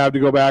you may have to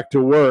go back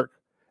to work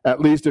at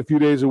least a few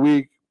days a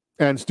week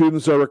and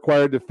students are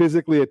required to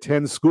physically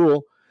attend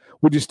school,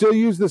 would you still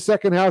use the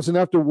second house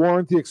enough to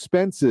warrant the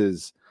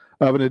expenses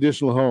of an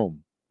additional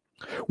home?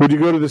 Would you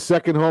go to the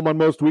second home on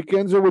most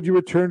weekends, or would you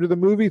return to the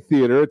movie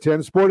theater,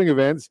 attend sporting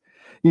events,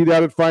 eat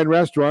out at fine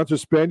restaurants, or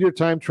spend your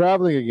time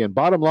traveling again?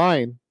 Bottom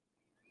line,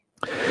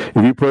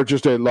 if you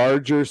purchased a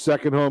larger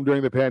second home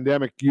during the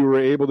pandemic, you were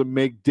able to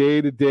make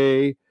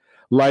day-to-day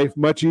life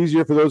much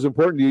easier for those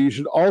important to you. You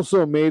should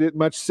also have made it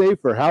much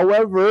safer.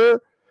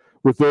 However,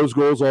 with those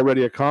goals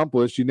already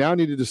accomplished, you now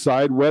need to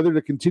decide whether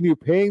to continue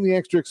paying the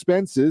extra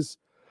expenses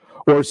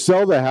or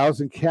sell the house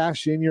and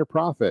cash in your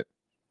profit.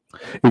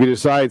 If you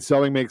decide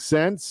selling makes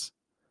sense,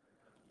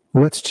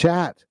 let's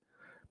chat.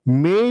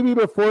 Maybe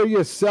before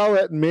you sell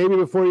it, maybe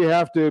before you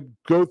have to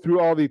go through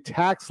all the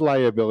tax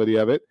liability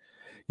of it,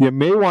 you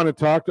may want to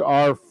talk to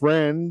our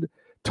friend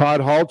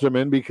Todd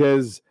Halterman,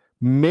 because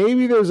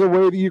maybe there's a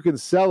way that you can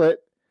sell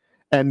it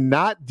and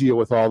not deal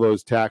with all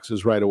those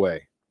taxes right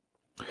away.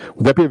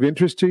 Would that be of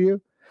interest to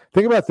you?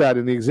 Think about that.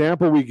 In the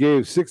example we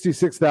gave,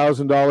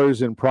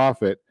 $66,000 in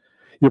profit,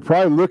 you're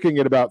probably looking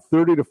at about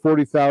 $30,000 to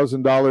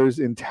 $40,000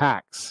 in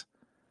tax.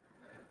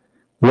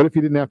 What if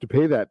you didn't have to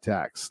pay that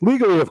tax?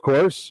 Legally, of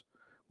course.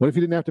 What if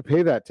you didn't have to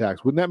pay that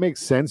tax? Wouldn't that make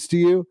sense to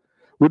you?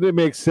 Wouldn't it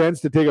make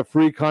sense to take a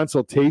free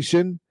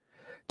consultation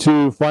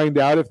to find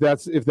out if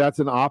that's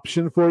an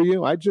option for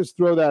you? I just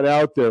throw that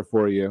out there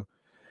for you.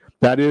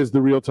 That is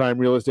the Real-Time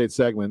Real Estate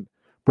segment,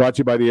 brought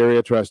to you by the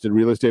area trusted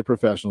real estate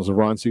professionals of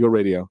Ron Siegel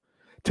Radio.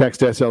 Text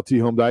SLT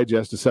Home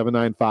Digest to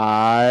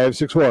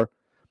 79564.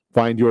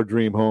 find your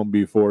dream home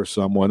before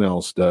someone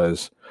else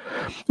does.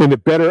 In the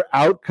Better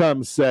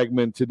Outcomes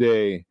segment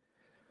today,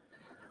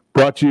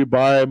 brought to you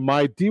by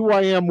My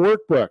DYM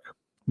Workbook.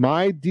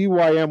 My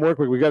DYM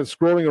Workbook. We got it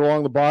scrolling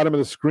along the bottom of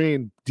the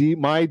screen.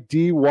 My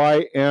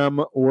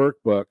DYM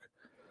Workbook.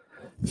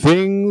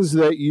 Things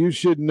that you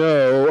should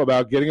know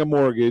about getting a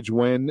mortgage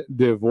when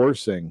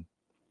divorcing.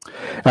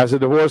 As a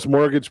divorce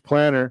mortgage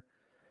planner,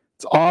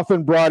 it's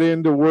often brought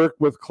in to work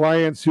with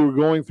clients who are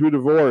going through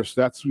divorce.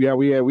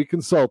 We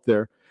consult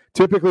there.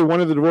 Typically,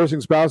 one of the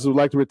divorcing spouses would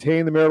like to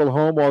retain the marital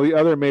home while the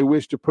other may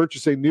wish to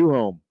purchase a new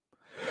home.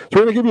 So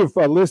we're going to give you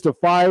a list of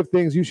 5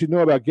 things you should know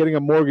about getting a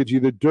mortgage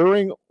either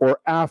during or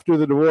after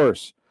the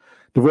divorce.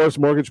 Divorce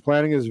mortgage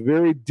planning is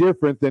very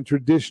different than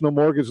traditional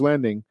mortgage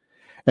lending,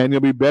 and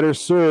you'll be better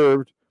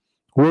served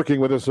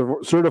working with a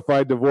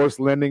certified divorce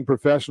lending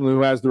professional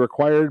who has the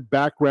required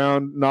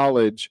background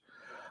knowledge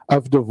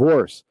of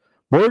divorce.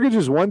 Mortgage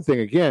is one thing.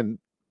 Again,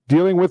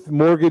 dealing with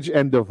mortgage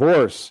and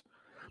divorce,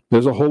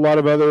 there's a whole lot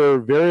of other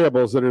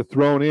variables that are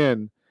thrown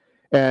in.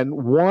 And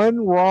one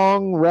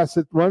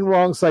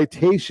wrong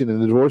citation in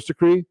the divorce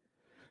decree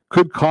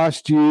could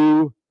cost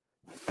you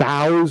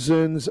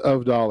thousands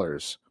of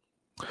dollars.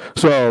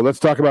 So let's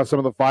talk about some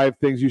of the 5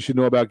 things you should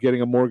know about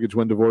getting a mortgage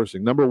when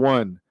divorcing. Number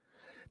 1,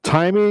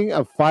 timing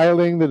of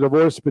filing the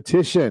divorce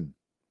petition.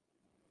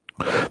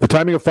 The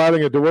timing of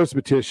filing a divorce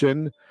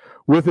petition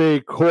with a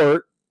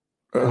court.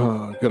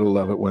 Oh, gotta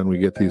love it when we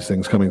get these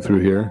things coming through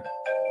here.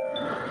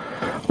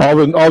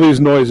 All these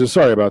noises.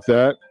 Sorry about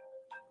that.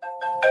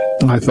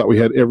 I thought we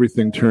had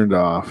everything turned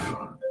off.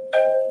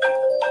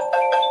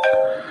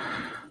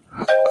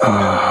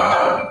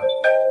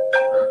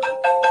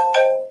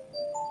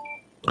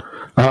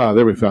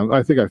 There we found.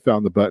 I think I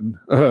found the button.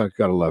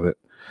 Gotta love it.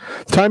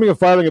 Timing of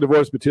filing a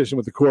divorce petition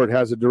with the court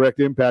has a direct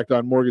impact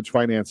on mortgage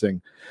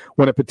financing.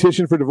 When a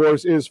petition for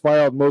divorce is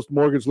filed, most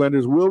mortgage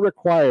lenders will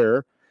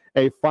require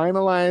a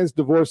finalized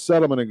divorce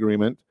settlement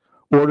agreement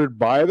ordered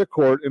by the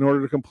court in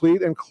order to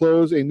complete and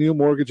close a new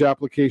mortgage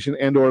application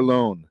and or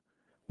loan.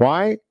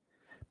 Why?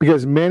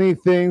 Because many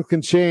things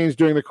can change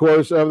during the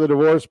course of the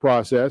divorce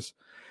process,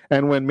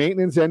 and when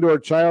maintenance and or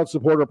child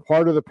support are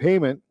part of the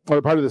payment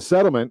or part of the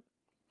settlement,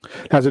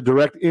 it has a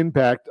direct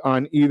impact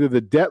on either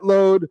the debt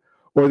load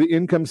or the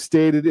income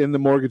stated in the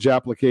mortgage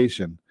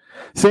application.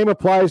 Same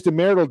applies to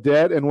marital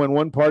debt, and when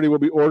one party will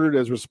be ordered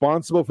as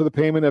responsible for the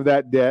payment of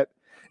that debt,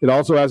 it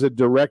also has a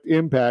direct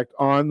impact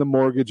on the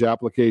mortgage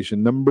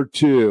application. Number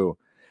 2,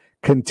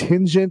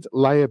 contingent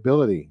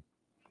liability.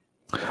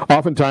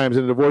 Oftentimes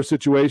in a divorce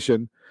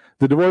situation,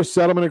 the divorce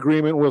settlement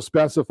agreement will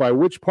specify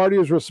which party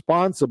is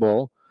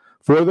responsible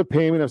for the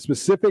payment of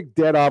specific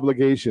debt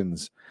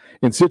obligations.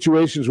 In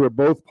situations where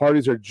both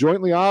parties are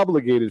jointly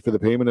obligated for the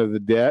payment of the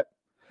debt,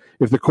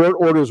 if the court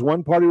orders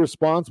one party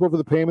responsible for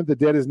the payment, the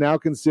debt is now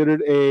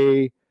considered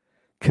a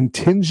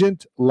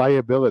contingent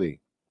liability.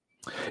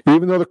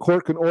 Even though the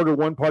court can order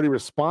one party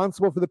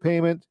responsible for the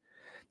payment,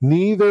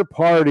 neither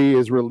party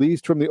is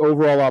released from the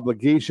overall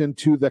obligation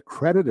to the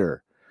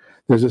creditor.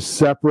 There's a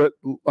separate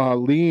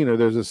lien, or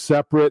there's a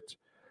separate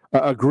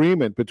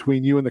agreement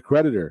between you and the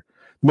creditor.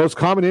 The most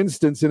common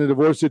instance in a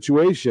divorce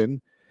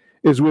situation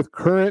is with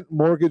current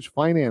mortgage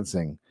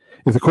financing.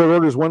 If the court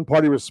orders one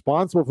party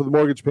responsible for the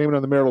mortgage payment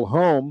on the marital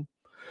home,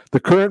 the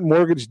current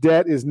mortgage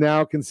debt is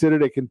now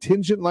considered a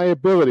contingent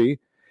liability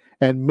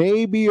and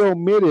may be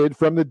omitted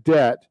from the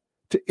debt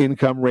to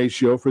income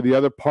ratio for the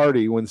other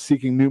party when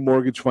seeking new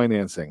mortgage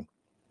financing.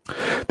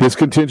 This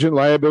contingent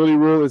liability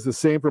rule is the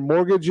same for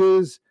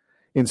mortgages,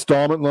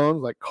 installment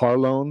loans like car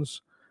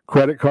loans,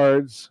 credit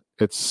cards,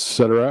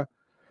 etc.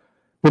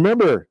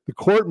 Remember, the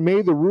court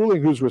made the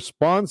ruling who's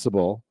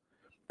responsible,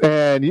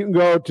 and you can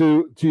go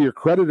to your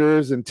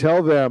creditors and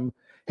tell them,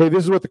 hey,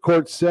 this is what the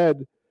court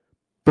said,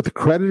 but the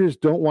creditors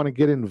don't want to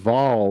get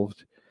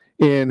involved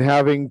in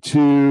having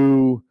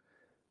to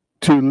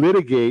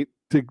litigate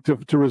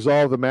to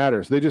resolve the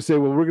matter. So they just say,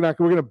 well, we're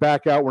going to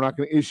back out. We're not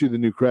going to issue the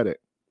new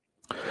credit.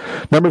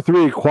 Number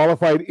 3,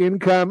 qualified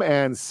income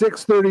and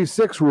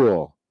 636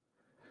 rule.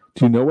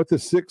 Do you know what the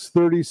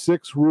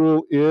 636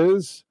 rule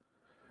is?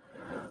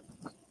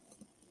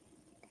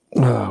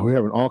 We're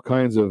having all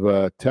kinds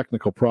of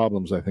technical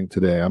problems, I think,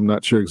 today. I'm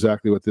not sure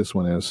exactly what this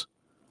one is.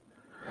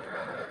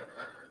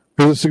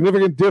 There's a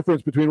significant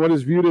difference between what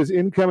is viewed as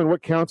income and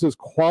what counts as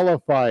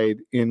qualified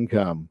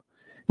income.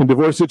 In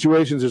divorce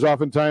situations, there's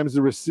oftentimes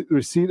the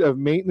receipt of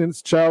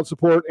maintenance, child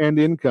support, and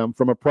income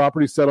from a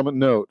property settlement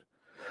note.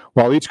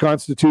 While each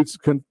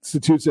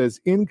constitutes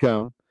as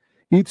income,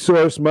 each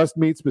source must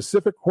meet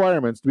specific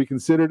requirements to be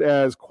considered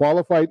as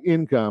qualified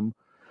income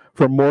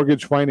for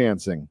mortgage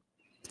financing.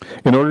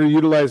 In order to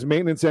utilize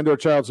maintenance and/or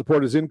child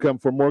support as income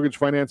for mortgage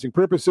financing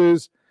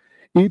purposes,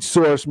 each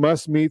source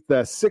must meet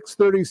the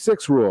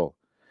 636 rule.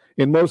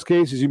 In most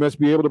cases, you must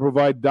be able to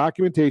provide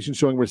documentation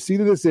showing receipt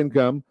of this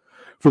income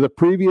for the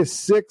previous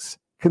 6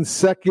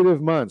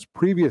 consecutive months.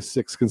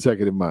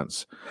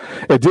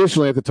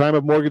 Additionally, at the time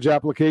of mortgage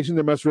application,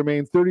 there must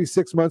remain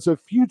 36 months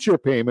of future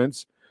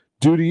payments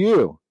due to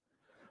you.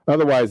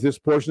 Otherwise, this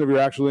portion of your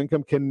actual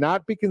income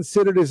cannot be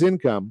considered as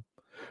income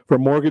for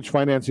mortgage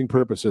financing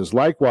purposes.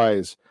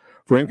 Likewise,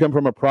 for income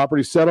from a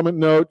property settlement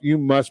note, you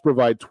must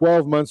provide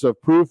 12 months of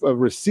proof of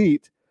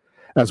receipt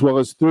as well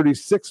as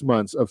 36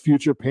 months of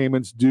future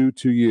payments due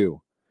to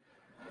you.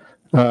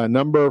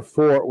 Number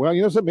 4, well,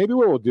 you know what? Maybe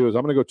what we'll do is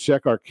I'm going to go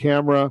check our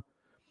camera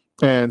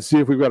and see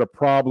if we've got a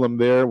problem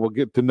there. We'll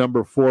get to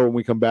number 4 when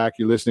we come back.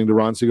 You're listening to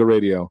Ron Siegel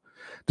Radio,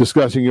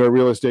 discussing your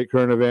real estate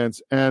current events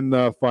and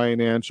the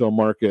financial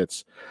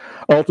markets.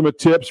 Ultimate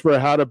tips for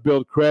how to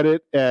build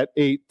credit at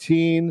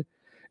 18.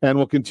 And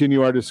we'll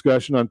continue our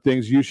discussion on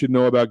things you should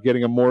know about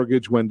getting a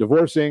mortgage when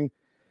divorcing.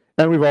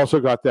 And we've also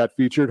got that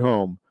featured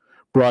home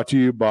brought to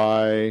you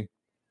by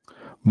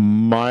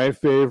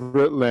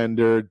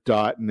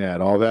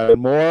myfavoritelender.net. All that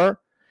and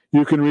more.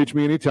 You can reach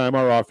me anytime.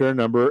 Our off-air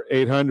number,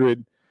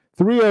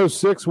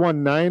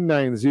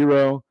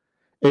 800-306-1990,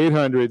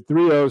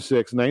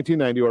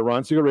 800-306-1990, or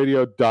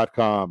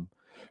ronsiegelradio.com.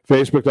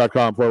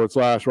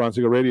 Facebook.com/Ron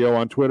Siegel Radio,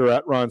 on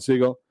Twitter @Ron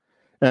Siegel.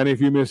 And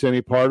if you miss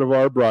any part of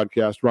our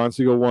broadcast, Ron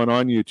Siegel 1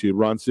 on YouTube,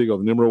 Ron Siegel,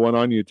 the number 1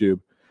 on YouTube.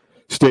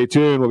 Stay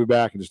tuned. We'll be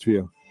back in just a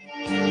few.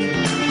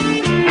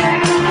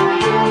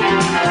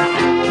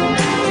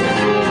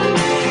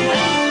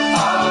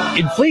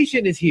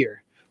 Inflation is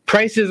here.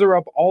 Prices are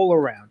up all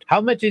around.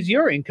 How much is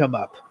your income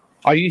up?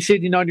 Are you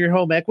sitting on your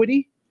home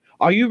equity?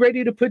 Are you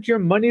ready to put your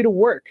money to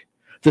work?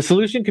 The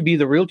solution could be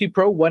the Realty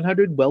Pro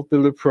 100 Wealth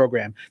Builder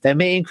program that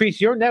may increase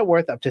your net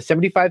worth up to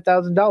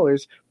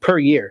 $75,000 per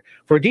year.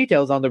 For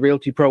details on the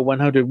Realty Pro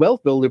 100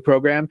 Wealth Builder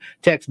program,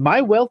 text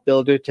My Wealth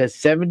Builder to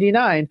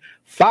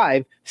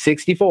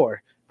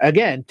 79564.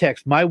 Again,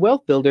 text My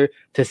Wealth Builder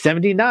to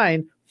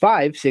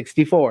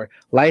 79564.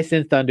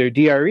 Licensed under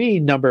DRE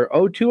number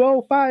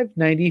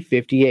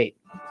 02059058.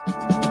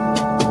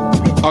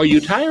 Are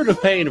you tired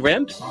of paying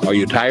rent? Are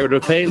you tired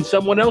of paying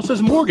someone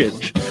else's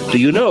mortgage? Do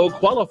you know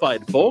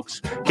qualified folks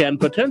can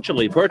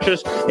potentially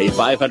purchase a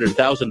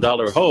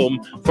 $500,000 home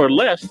for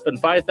less than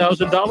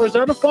 $5,000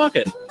 out of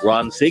pocket?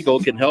 Ron Siegel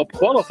can help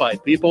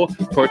qualified people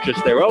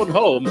purchase their own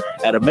home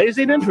at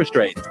amazing interest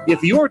rates.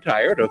 If you're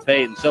tired of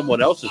paying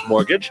someone else's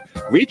mortgage,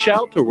 reach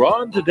out to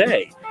Ron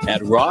today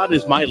at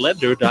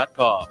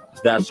ronismylender.com.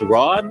 That's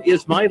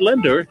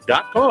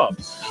ronismylender.com.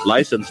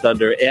 Licensed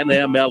under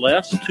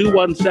NMLS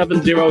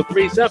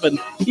 217037,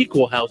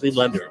 Equal Housing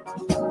Lender.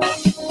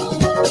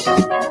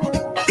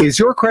 Is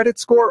your credit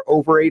score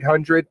over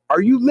 800?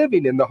 Are you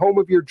living in the home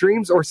of your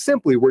dreams or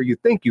simply where you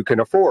think you can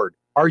afford?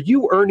 Are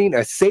you earning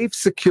a safe,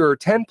 secure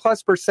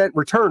 10+%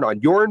 return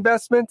on your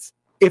investments?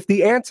 If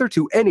the answer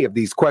to any of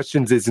these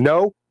questions is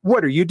no,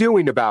 what are you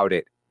doing about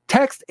it?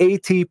 Text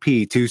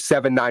ATP to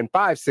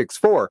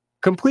 79564.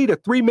 Complete a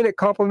 3-minute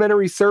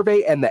complimentary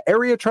survey, and the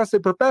area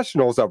trusted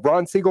professionals of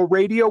Ron Siegel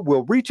Radio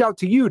will reach out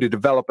to you to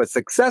develop a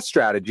success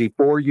strategy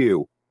for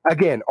you.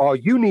 Again, all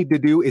you need to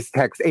do is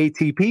text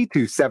ATP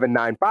to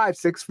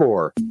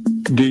 79564.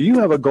 Do you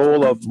have a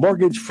goal of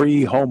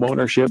mortgage-free home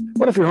ownership?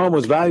 What if your home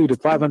was valued at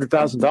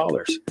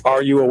 $500,000?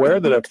 Are you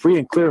aware that a free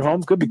and clear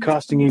home could be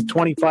costing you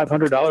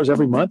 $2,500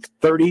 every month,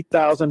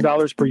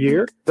 $30,000 per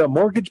year? The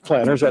mortgage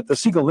planners at the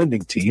Siegel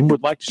Lending Team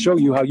would like to show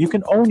you how you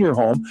can own your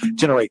home,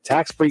 generate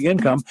tax-free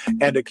income,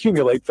 and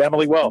accumulate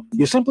family wealth.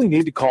 You simply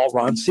need to call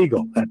Ron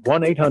Siegel at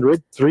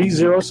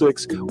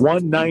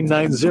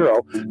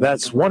 1-800-306-1990.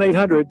 That's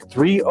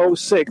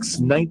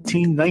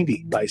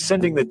 1-800-306-1990. By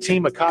sending the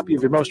team a copy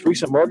of your most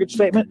recent mortgage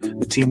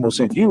statement, the team will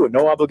send you a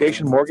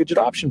no-obligation mortgage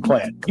adoption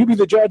plan. You be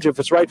the judge if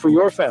it's right for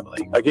your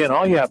family. Again,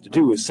 all you have to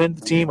do is send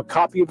the team a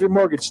copy of your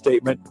mortgage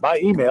statement by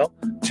email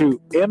to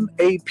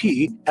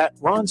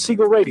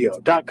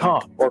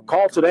map@ronsiegelradio.com or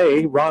call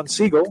today Ron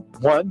Siegel,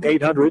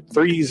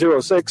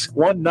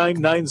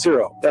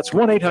 1-800-306-1990. That's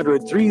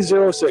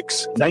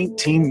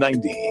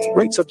 1-800-306-1990.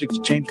 Rate subject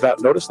to change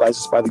without notice.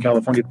 Licensed by the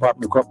California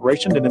Department of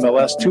Corporation and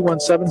MLS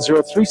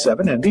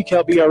 217037 and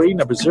DCAL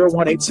number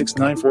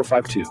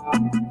 018694552.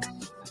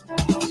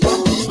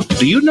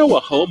 Do you know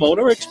a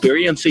homeowner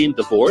experiencing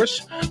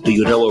divorce? Do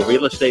you know a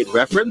real estate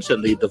reference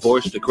and the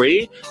divorce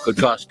decree could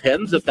cost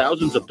tens of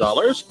thousands of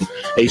dollars?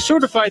 A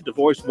certified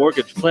divorce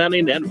mortgage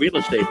planning and real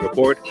estate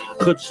report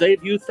could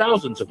save you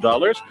thousands of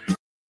dollars.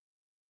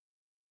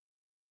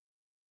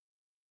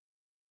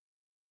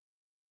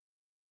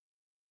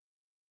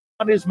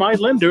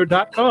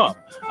 RonIsMyLender.com.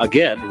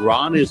 Again,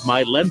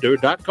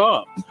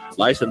 RonIsMyLender.com.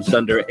 Licensed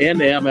under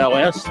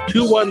NMLS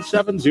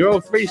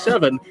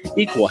 217037,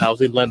 Equal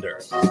Housing Lender.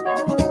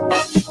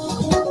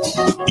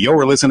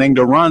 You're listening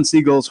to Ron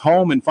Siegel's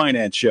Home and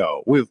Finance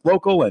Show with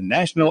local and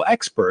national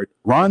expert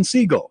Ron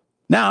Siegel.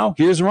 Now,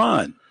 here's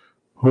Ron.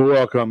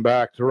 Welcome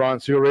back to Ron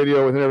Siegel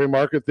Radio. Within every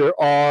market, there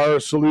are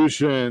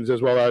solutions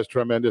as well as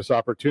tremendous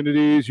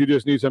opportunities. You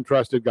just need some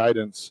trusted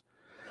guidance.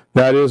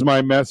 That is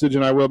my message,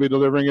 and I will be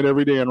delivering it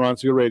every day on Ron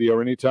Siegel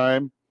Radio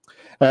anytime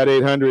at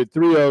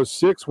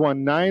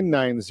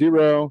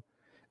 800-306-1990,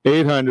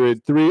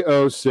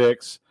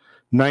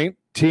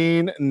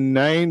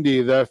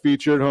 800-306-1990. The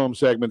featured home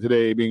segment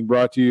today being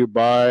brought to you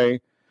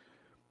by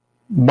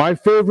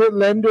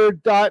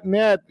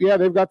myfavoritelender.net. Yeah,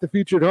 they've got the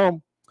featured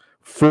home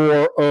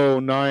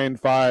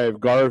 4095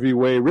 Garvey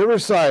Way,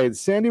 Riverside.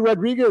 Sandy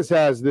Rodriguez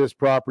has this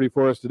property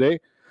for us today.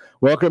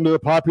 Welcome to the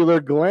popular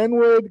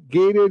Glenwood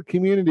gated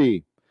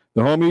community,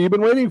 the home you've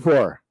been waiting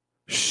for.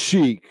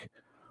 Chic,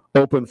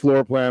 open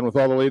floor plan with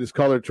all the latest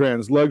color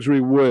trends,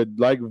 luxury wood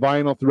like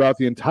vinyl throughout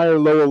the entire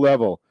lower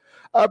level,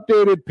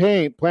 updated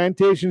paint,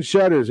 plantation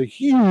shutters, a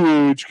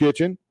huge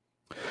kitchen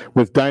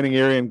with dining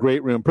area and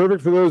great room,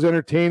 perfect for those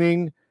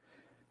entertaining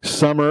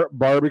summer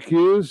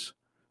barbecues.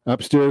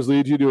 Upstairs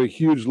leads you to a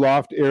huge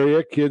loft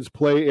area, kids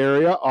play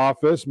area,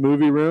 office,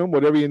 movie room,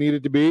 whatever you need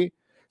it to be.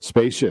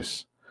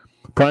 Spacious.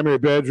 Primary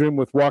bedroom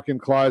with walk-in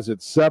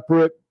closet,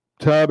 separate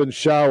tub and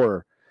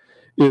shower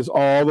is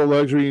all the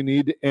luxury you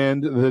need to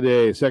end the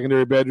day.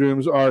 Secondary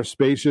bedrooms are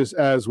spacious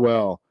as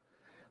well.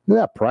 Look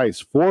at that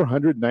price,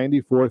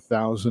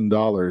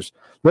 $494,000.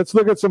 Let's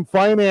look at some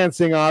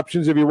financing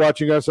options if you're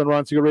watching us on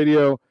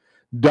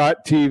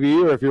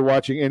RonSiegelRadio.tv or if you're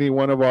watching any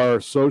one of our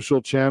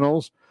social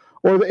channels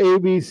or the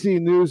ABC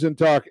News and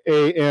Talk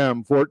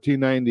AM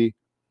 1490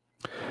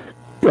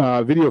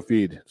 video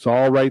feed. It's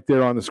all right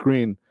there on the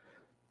screen.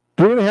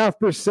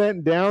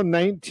 3.5% down,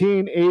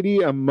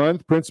 $1,980 a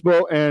month,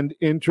 principal and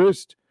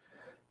interest.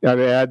 Got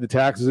to add the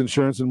taxes,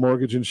 insurance, and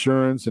mortgage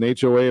insurance, and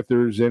HOA if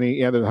there's any.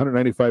 Yeah, there's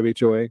 195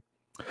 HOA.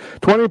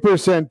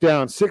 20%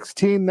 down,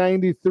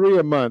 $1,693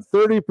 a month.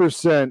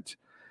 30%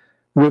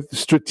 with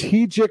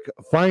strategic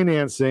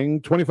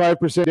financing,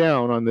 25%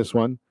 down on this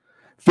one.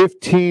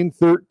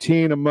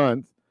 $1,513 a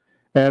month.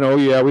 And, oh,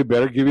 yeah, we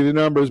better give you the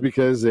numbers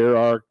because there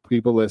are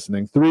people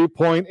listening.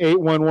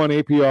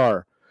 3.811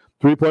 APR.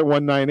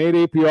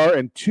 3.198 APR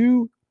and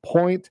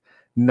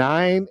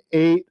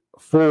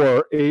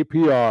 2.984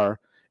 APR,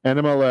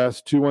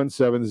 NMLS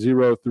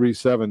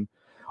 217037.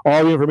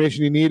 All the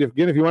information you need. If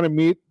you want to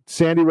meet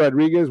Sandy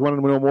Rodriguez, want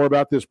to know more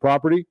about this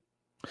property,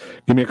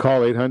 give me a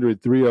call,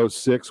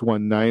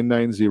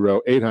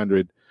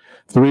 800-306-1990,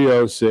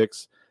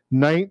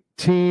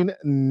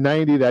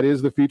 800-306-1990. That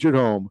is the featured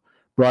home,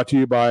 brought to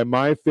you by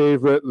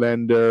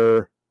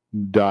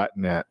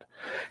myfavoritelender.net.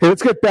 Hey,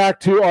 let's get back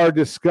to our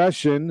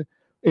discussion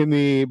in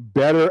the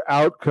better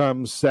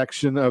outcomes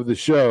section of the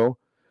show.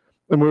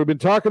 And we've been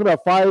talking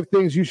about 5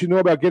 things you should know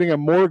about getting a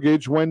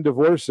mortgage when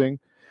divorcing.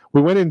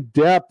 We went in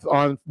depth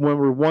on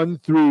number 1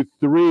 through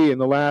 3 in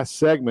the last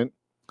segment.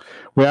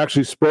 We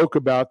actually spoke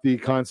about the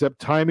concept,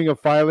 timing of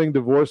filing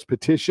divorce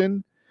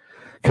petition,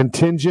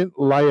 contingent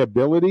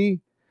liability,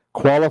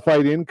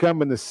 qualified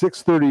income, and the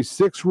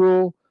 636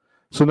 rule.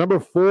 So number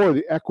 4,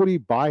 the equity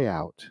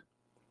buyout.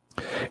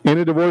 In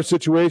a divorce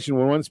situation,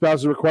 when one spouse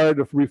is required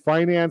to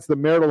refinance the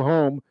marital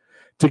home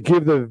to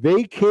give the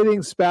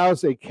vacating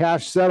spouse a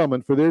cash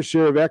settlement for their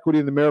share of equity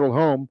in the marital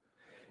home,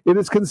 it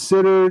is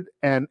considered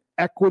an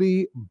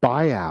equity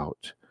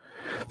buyout.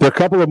 There are a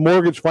couple of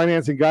mortgage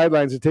financing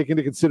guidelines to take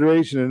into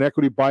consideration in an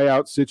equity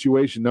buyout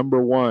situation. Number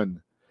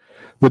 1,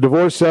 the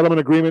divorce settlement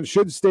agreement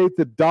should state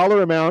the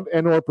dollar amount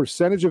and or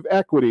percentage of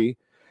equity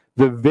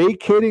the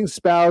vacating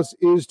spouse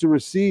is to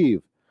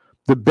receive.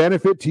 The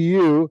benefit to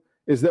you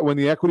is that when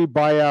the equity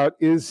buyout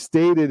is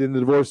stated in the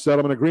divorce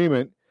settlement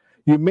agreement,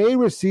 you may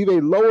receive a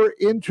lower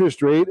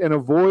interest rate and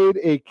avoid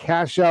a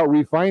cash-out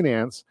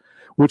refinance,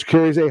 which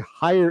carries a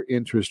higher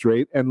interest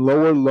rate and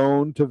lower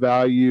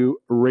loan-to-value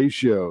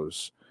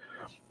ratios.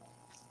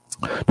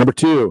 Number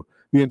 2,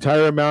 the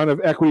entire amount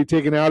of equity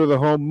taken out of the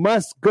home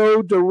must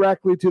go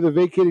directly to the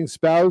vacating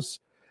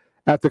spouse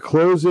at the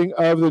closing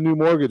of the new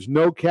mortgage.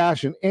 No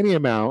cash in any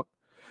amount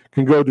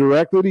can go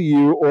directly to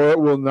you, or it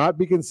will not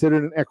be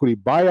considered an equity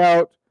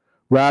buyout,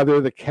 rather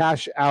the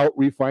cash-out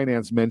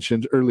refinance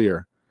mentioned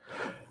earlier.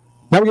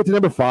 Now we get to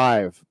number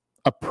 5,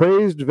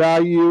 appraised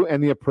value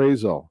and the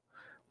appraisal.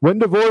 When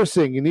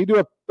divorcing, you need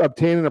to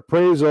obtain an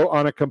appraisal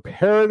on a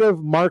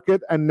comparative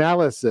market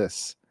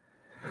analysis.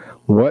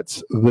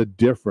 What's the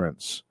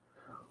difference?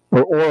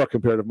 Or a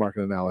comparative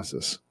market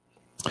analysis.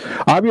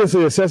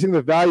 Obviously, assessing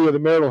the value of the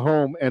marital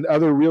home and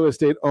other real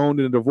estate owned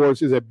in a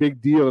divorce is a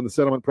big deal in the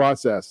settlement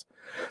process.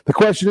 The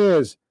question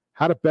is,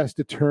 how to best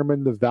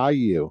determine the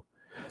value?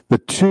 The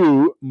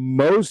 2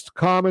 most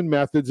common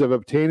methods of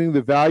obtaining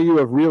the value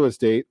of real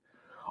estate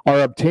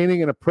are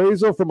obtaining an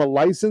appraisal from a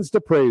licensed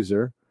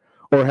appraiser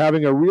or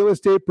having a real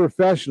estate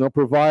professional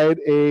provide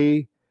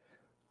a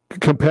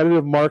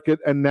competitive market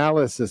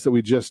analysis that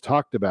we just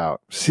talked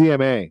about,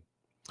 CMA.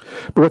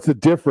 But what's the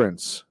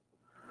difference?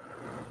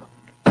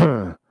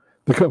 The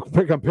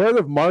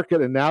comparative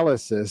market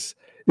analysis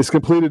is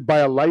completed by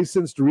a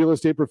licensed real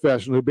estate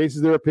professional who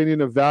bases their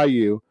opinion of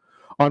value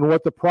on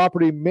what the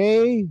property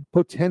may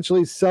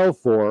potentially sell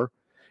for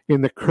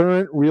in the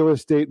current real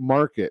estate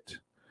market.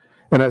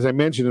 And as I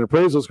mentioned, an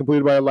appraisal is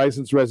completed by a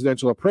licensed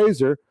residential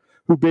appraiser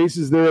who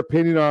bases their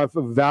opinion of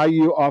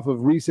value off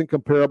of recent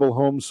comparable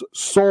homes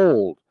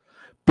sold.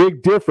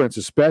 Big difference,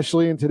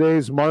 especially in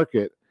today's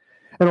market.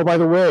 And oh, by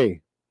the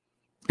way,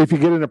 if you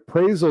get an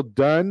appraisal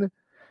done,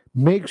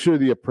 make sure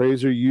the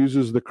appraiser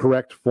uses the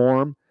correct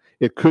form.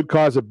 It could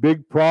cause a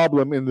big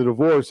problem in the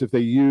divorce if they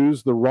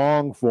use the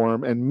wrong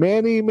form, and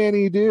many,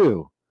 many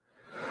do.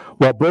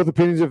 While both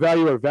opinions of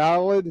value are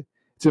valid,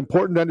 it's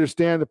important to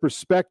understand the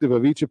perspective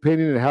of each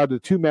opinion and how the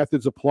two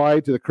methods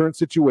apply to the current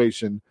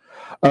situation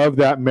of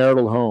that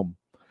marital home.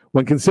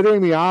 When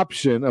considering the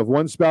option of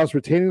one spouse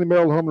retaining the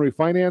marital home and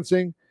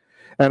refinancing,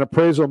 an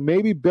appraisal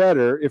may be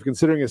better. If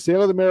considering a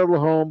sale of the marital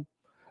home,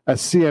 a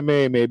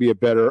CMA may be a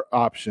better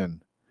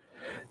option.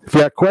 If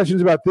you have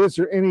questions about this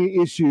or any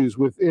issues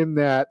within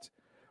that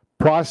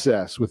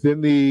process,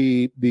 within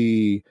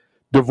the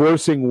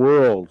divorcing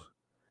world,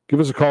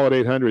 give us a call at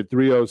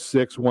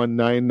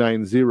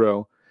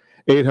 800-306-1990,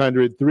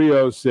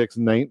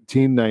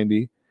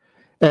 800-306-1990.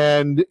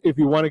 And if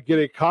you want to get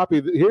a copy,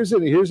 here's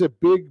a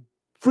big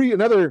free,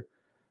 another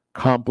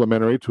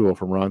complimentary tool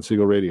from Ron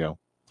Siegel Radio.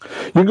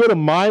 You can go to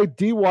My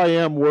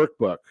DYM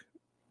Workbook.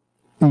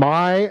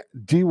 My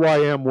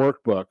DYM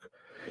Workbook.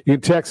 You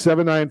can text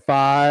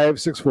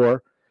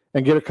 79564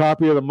 and get a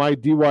copy of the My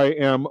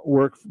DYM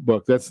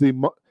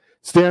Workbook.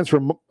 Stands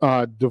for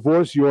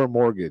Divorce Your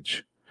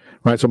Mortgage.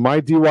 Right? So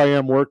My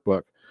DYM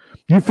Workbook.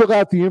 You fill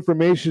out the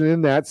information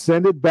in that,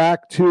 send it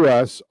back to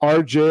us,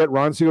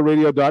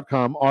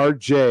 rj@ronsiegelradio.com,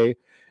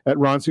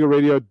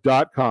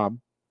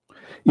 rj@ronsiegelradio.com.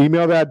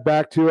 Email that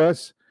back to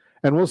us,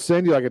 and we'll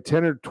send you like a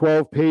 10 or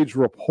 12-page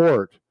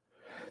report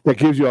that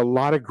gives you a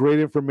lot of great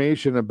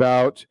information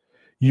about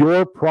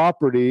your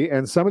property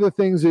and some of the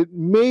things that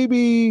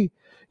maybe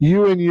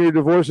you and your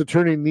divorce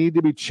attorney need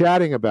to be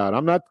chatting about.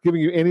 I'm not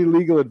giving you any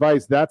legal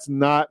advice. That's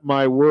not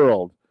my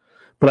world.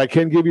 But I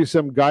can give you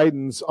some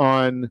guidance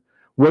on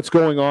what's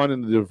going on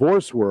in the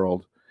divorce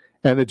world,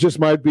 and it just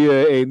might be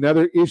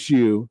another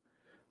issue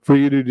for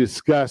you to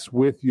discuss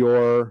with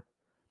your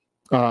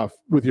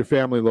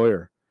family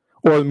lawyer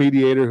or the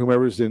mediator,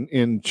 whomever's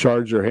in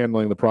charge or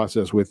handling the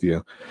process with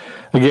you.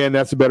 Again,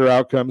 that's the Better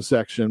Outcomes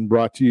section,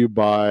 brought to you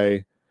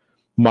by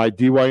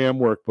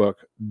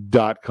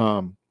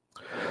mydymworkbook.com.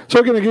 So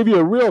I'm going to give you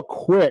a real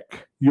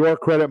quick Your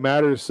Credit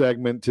Matters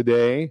segment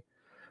today,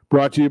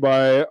 brought to you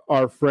by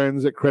our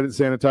friends at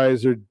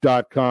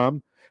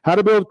creditsanitizer.com. How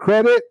to build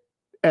credit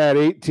at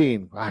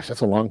 18. Gosh,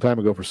 that's a long time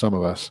ago for some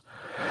of us.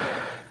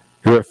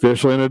 You're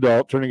officially an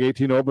adult. Turning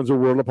 18 opens a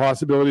world of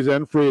possibilities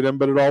and freedom,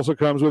 but it also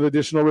comes with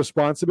additional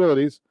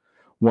responsibilities.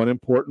 One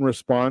important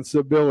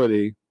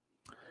responsibility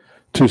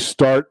to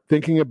start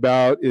thinking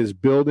about is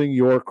building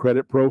your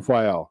credit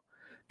profile.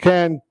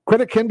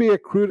 Credit can be a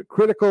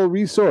critical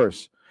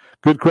resource.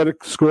 Good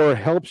credit score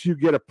helps you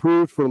get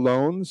approved for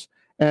loans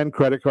and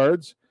credit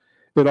cards.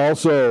 It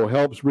also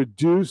helps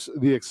reduce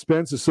the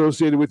expense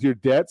associated with your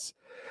debts,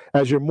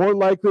 as you're more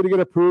likely to get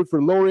approved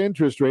for lower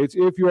interest rates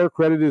if your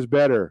credit is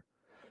better.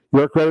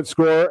 Your credit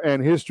score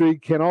and history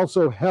can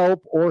also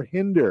help or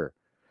hinder.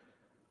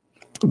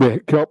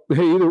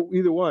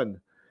 Either one.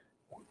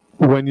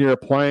 When you're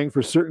applying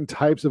for certain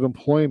types of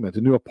employment,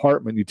 a new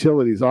apartment,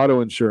 utilities,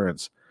 auto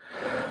insurance.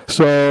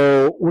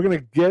 So we're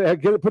going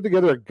to put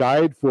together a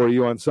guide for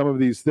you on some of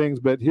these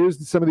things, but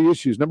here's some of the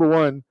issues. Number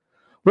one,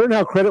 learn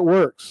how credit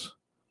works.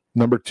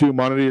 Number two,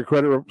 monitor your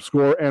credit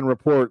score and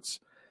reports.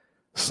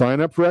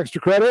 Sign up for extra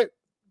credit.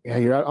 Yeah,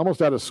 you're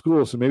almost out of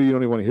school, so maybe you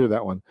don't even want to hear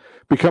that one.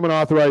 Become an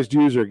authorized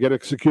user. Get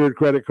a secured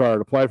credit card.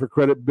 Apply for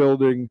credit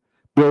builder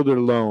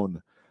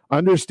loan.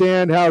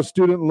 Understand how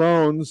student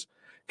loans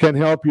can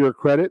help your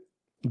credit.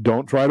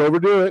 Don't try to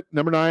overdo it.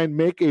 Number 9,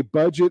 make a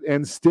budget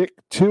and stick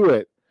to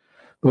it.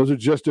 Those are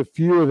just a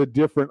few of the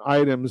different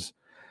items.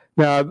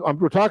 Now,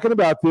 we're talking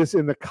about this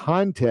in the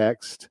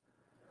context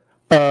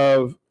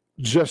of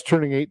just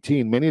turning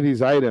 18. Many of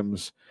these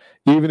items,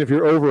 even if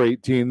you're over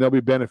 18, they'll be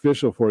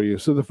beneficial for you.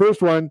 So the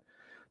first one,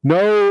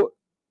 know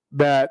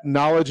that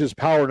knowledge is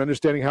power, and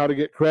understanding how to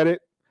get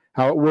credit,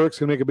 how it works,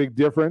 can make a big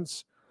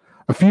difference.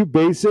 A few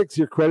basics,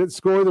 your credit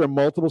score. There are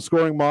multiple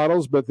scoring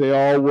models, but they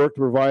all work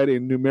to provide a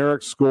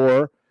numeric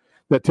score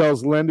that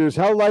tells lenders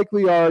how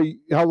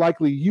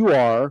likely you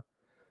are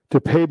to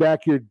pay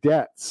back your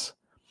debts.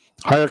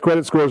 Higher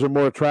credit scores are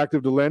more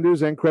attractive to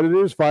lenders and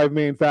creditors. 5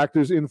 main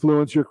factors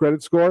influence your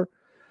credit score: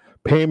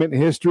 payment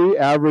history,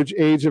 average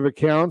age of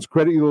accounts,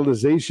 credit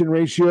utilization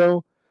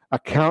ratio,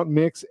 account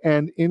mix,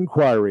 and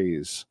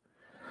inquiries.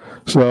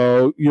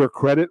 So your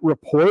credit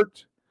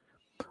report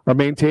are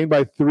maintained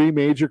by 3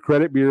 major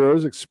credit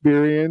bureaus: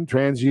 Experian,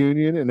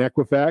 TransUnion, and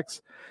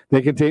Equifax.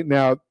 They contain,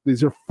 now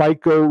these are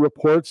FICO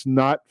reports,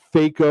 not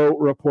FACO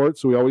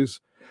reports, so we always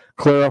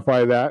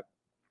clarify that.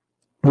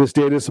 This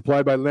data is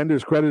supplied by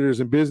lenders, creditors,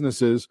 and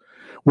businesses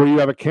where you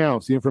have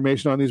accounts. The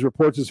information on these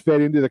reports is fed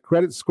into the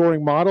credit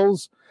scoring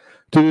models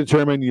to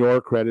determine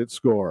your credit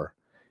score.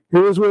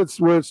 Here's where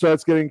it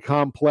starts getting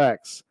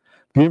complex.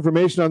 The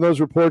information on those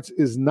reports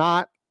is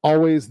not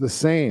always the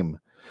same.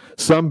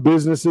 Some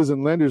businesses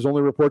and lenders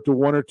only report to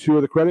 1 or 2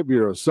 of the credit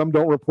bureaus. Some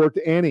don't report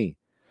to any.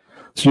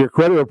 So your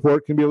credit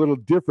report can be a little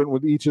different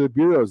with each of the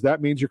bureaus.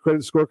 That means your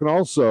credit score can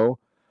also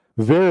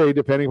vary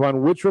depending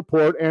upon which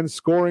report and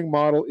scoring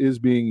model is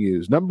being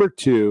used. Number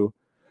 2,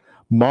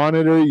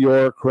 monitor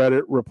your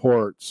credit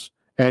reports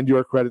and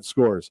your credit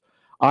scores.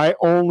 I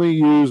only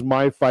use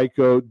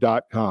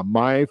myfico.com.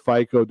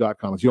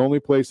 Myfico.com. It's the only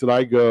place that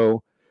I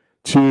go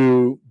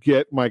to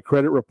get my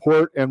credit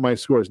report and my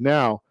scores.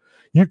 Now,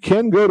 You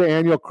can go to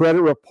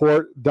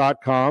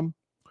annualcreditreport.com.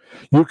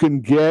 You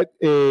can get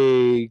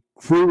a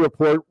free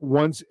report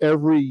once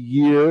every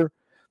year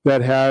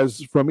that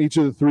has from each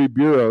of the three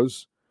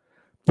bureaus.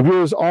 The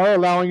bureaus are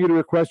allowing you to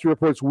request your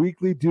reports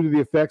weekly due to the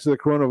effects of the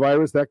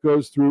coronavirus. That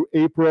goes through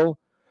April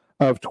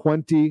of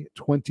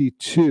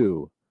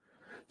 2022.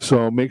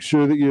 So make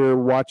sure that you're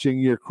watching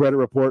your credit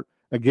report.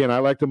 Again, I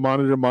like to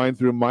monitor mine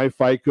through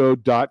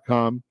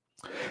myfico.com.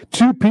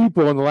 2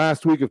 people in the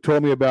last week have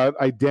told me about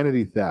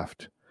identity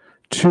theft.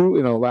 2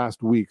 in the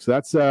last week. So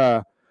that's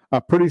a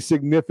pretty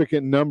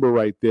significant number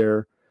right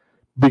there,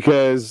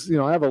 because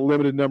I have a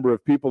limited number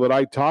of people that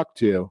I talk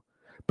to,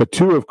 but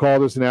 2 have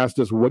called us and asked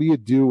us, what do you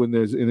do when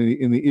there's in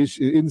the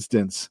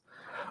instance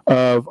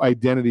of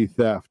identity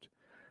theft?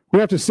 We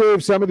have to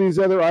save some of these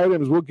other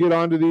items. We'll get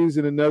onto these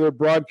in another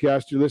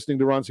broadcast. You're listening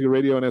to Ron Siegel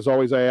Radio, and as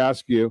always, I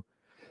ask you,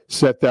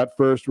 set that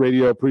first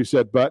radio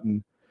preset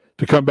button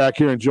to come back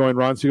here and join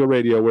Ron Siegel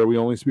Radio, where we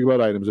only speak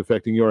about items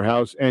affecting your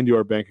house and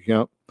your bank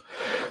account.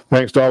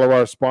 Thanks to all of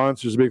our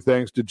sponsors. A big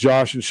thanks to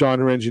Josh and Sean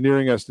who are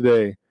engineering us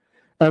today.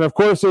 And, of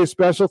course, a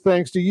special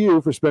thanks to you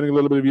for spending a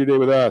little bit of your day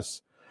with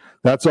us.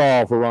 That's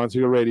all for Ron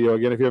Siegel Radio.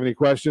 Again, if you have any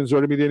questions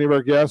or to meet any of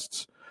our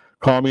guests,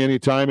 call me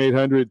anytime,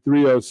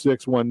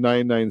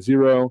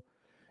 800-306-1990,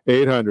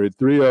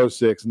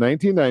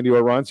 800-306-1990,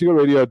 or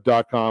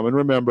ronsiegelradio.com. And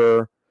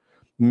remember,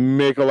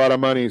 make a lot of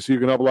money so you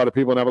can help a lot of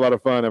people and have a lot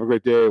of fun. Have a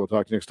great day. We'll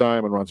talk to you next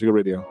time on Ron Siegel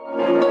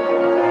Radio.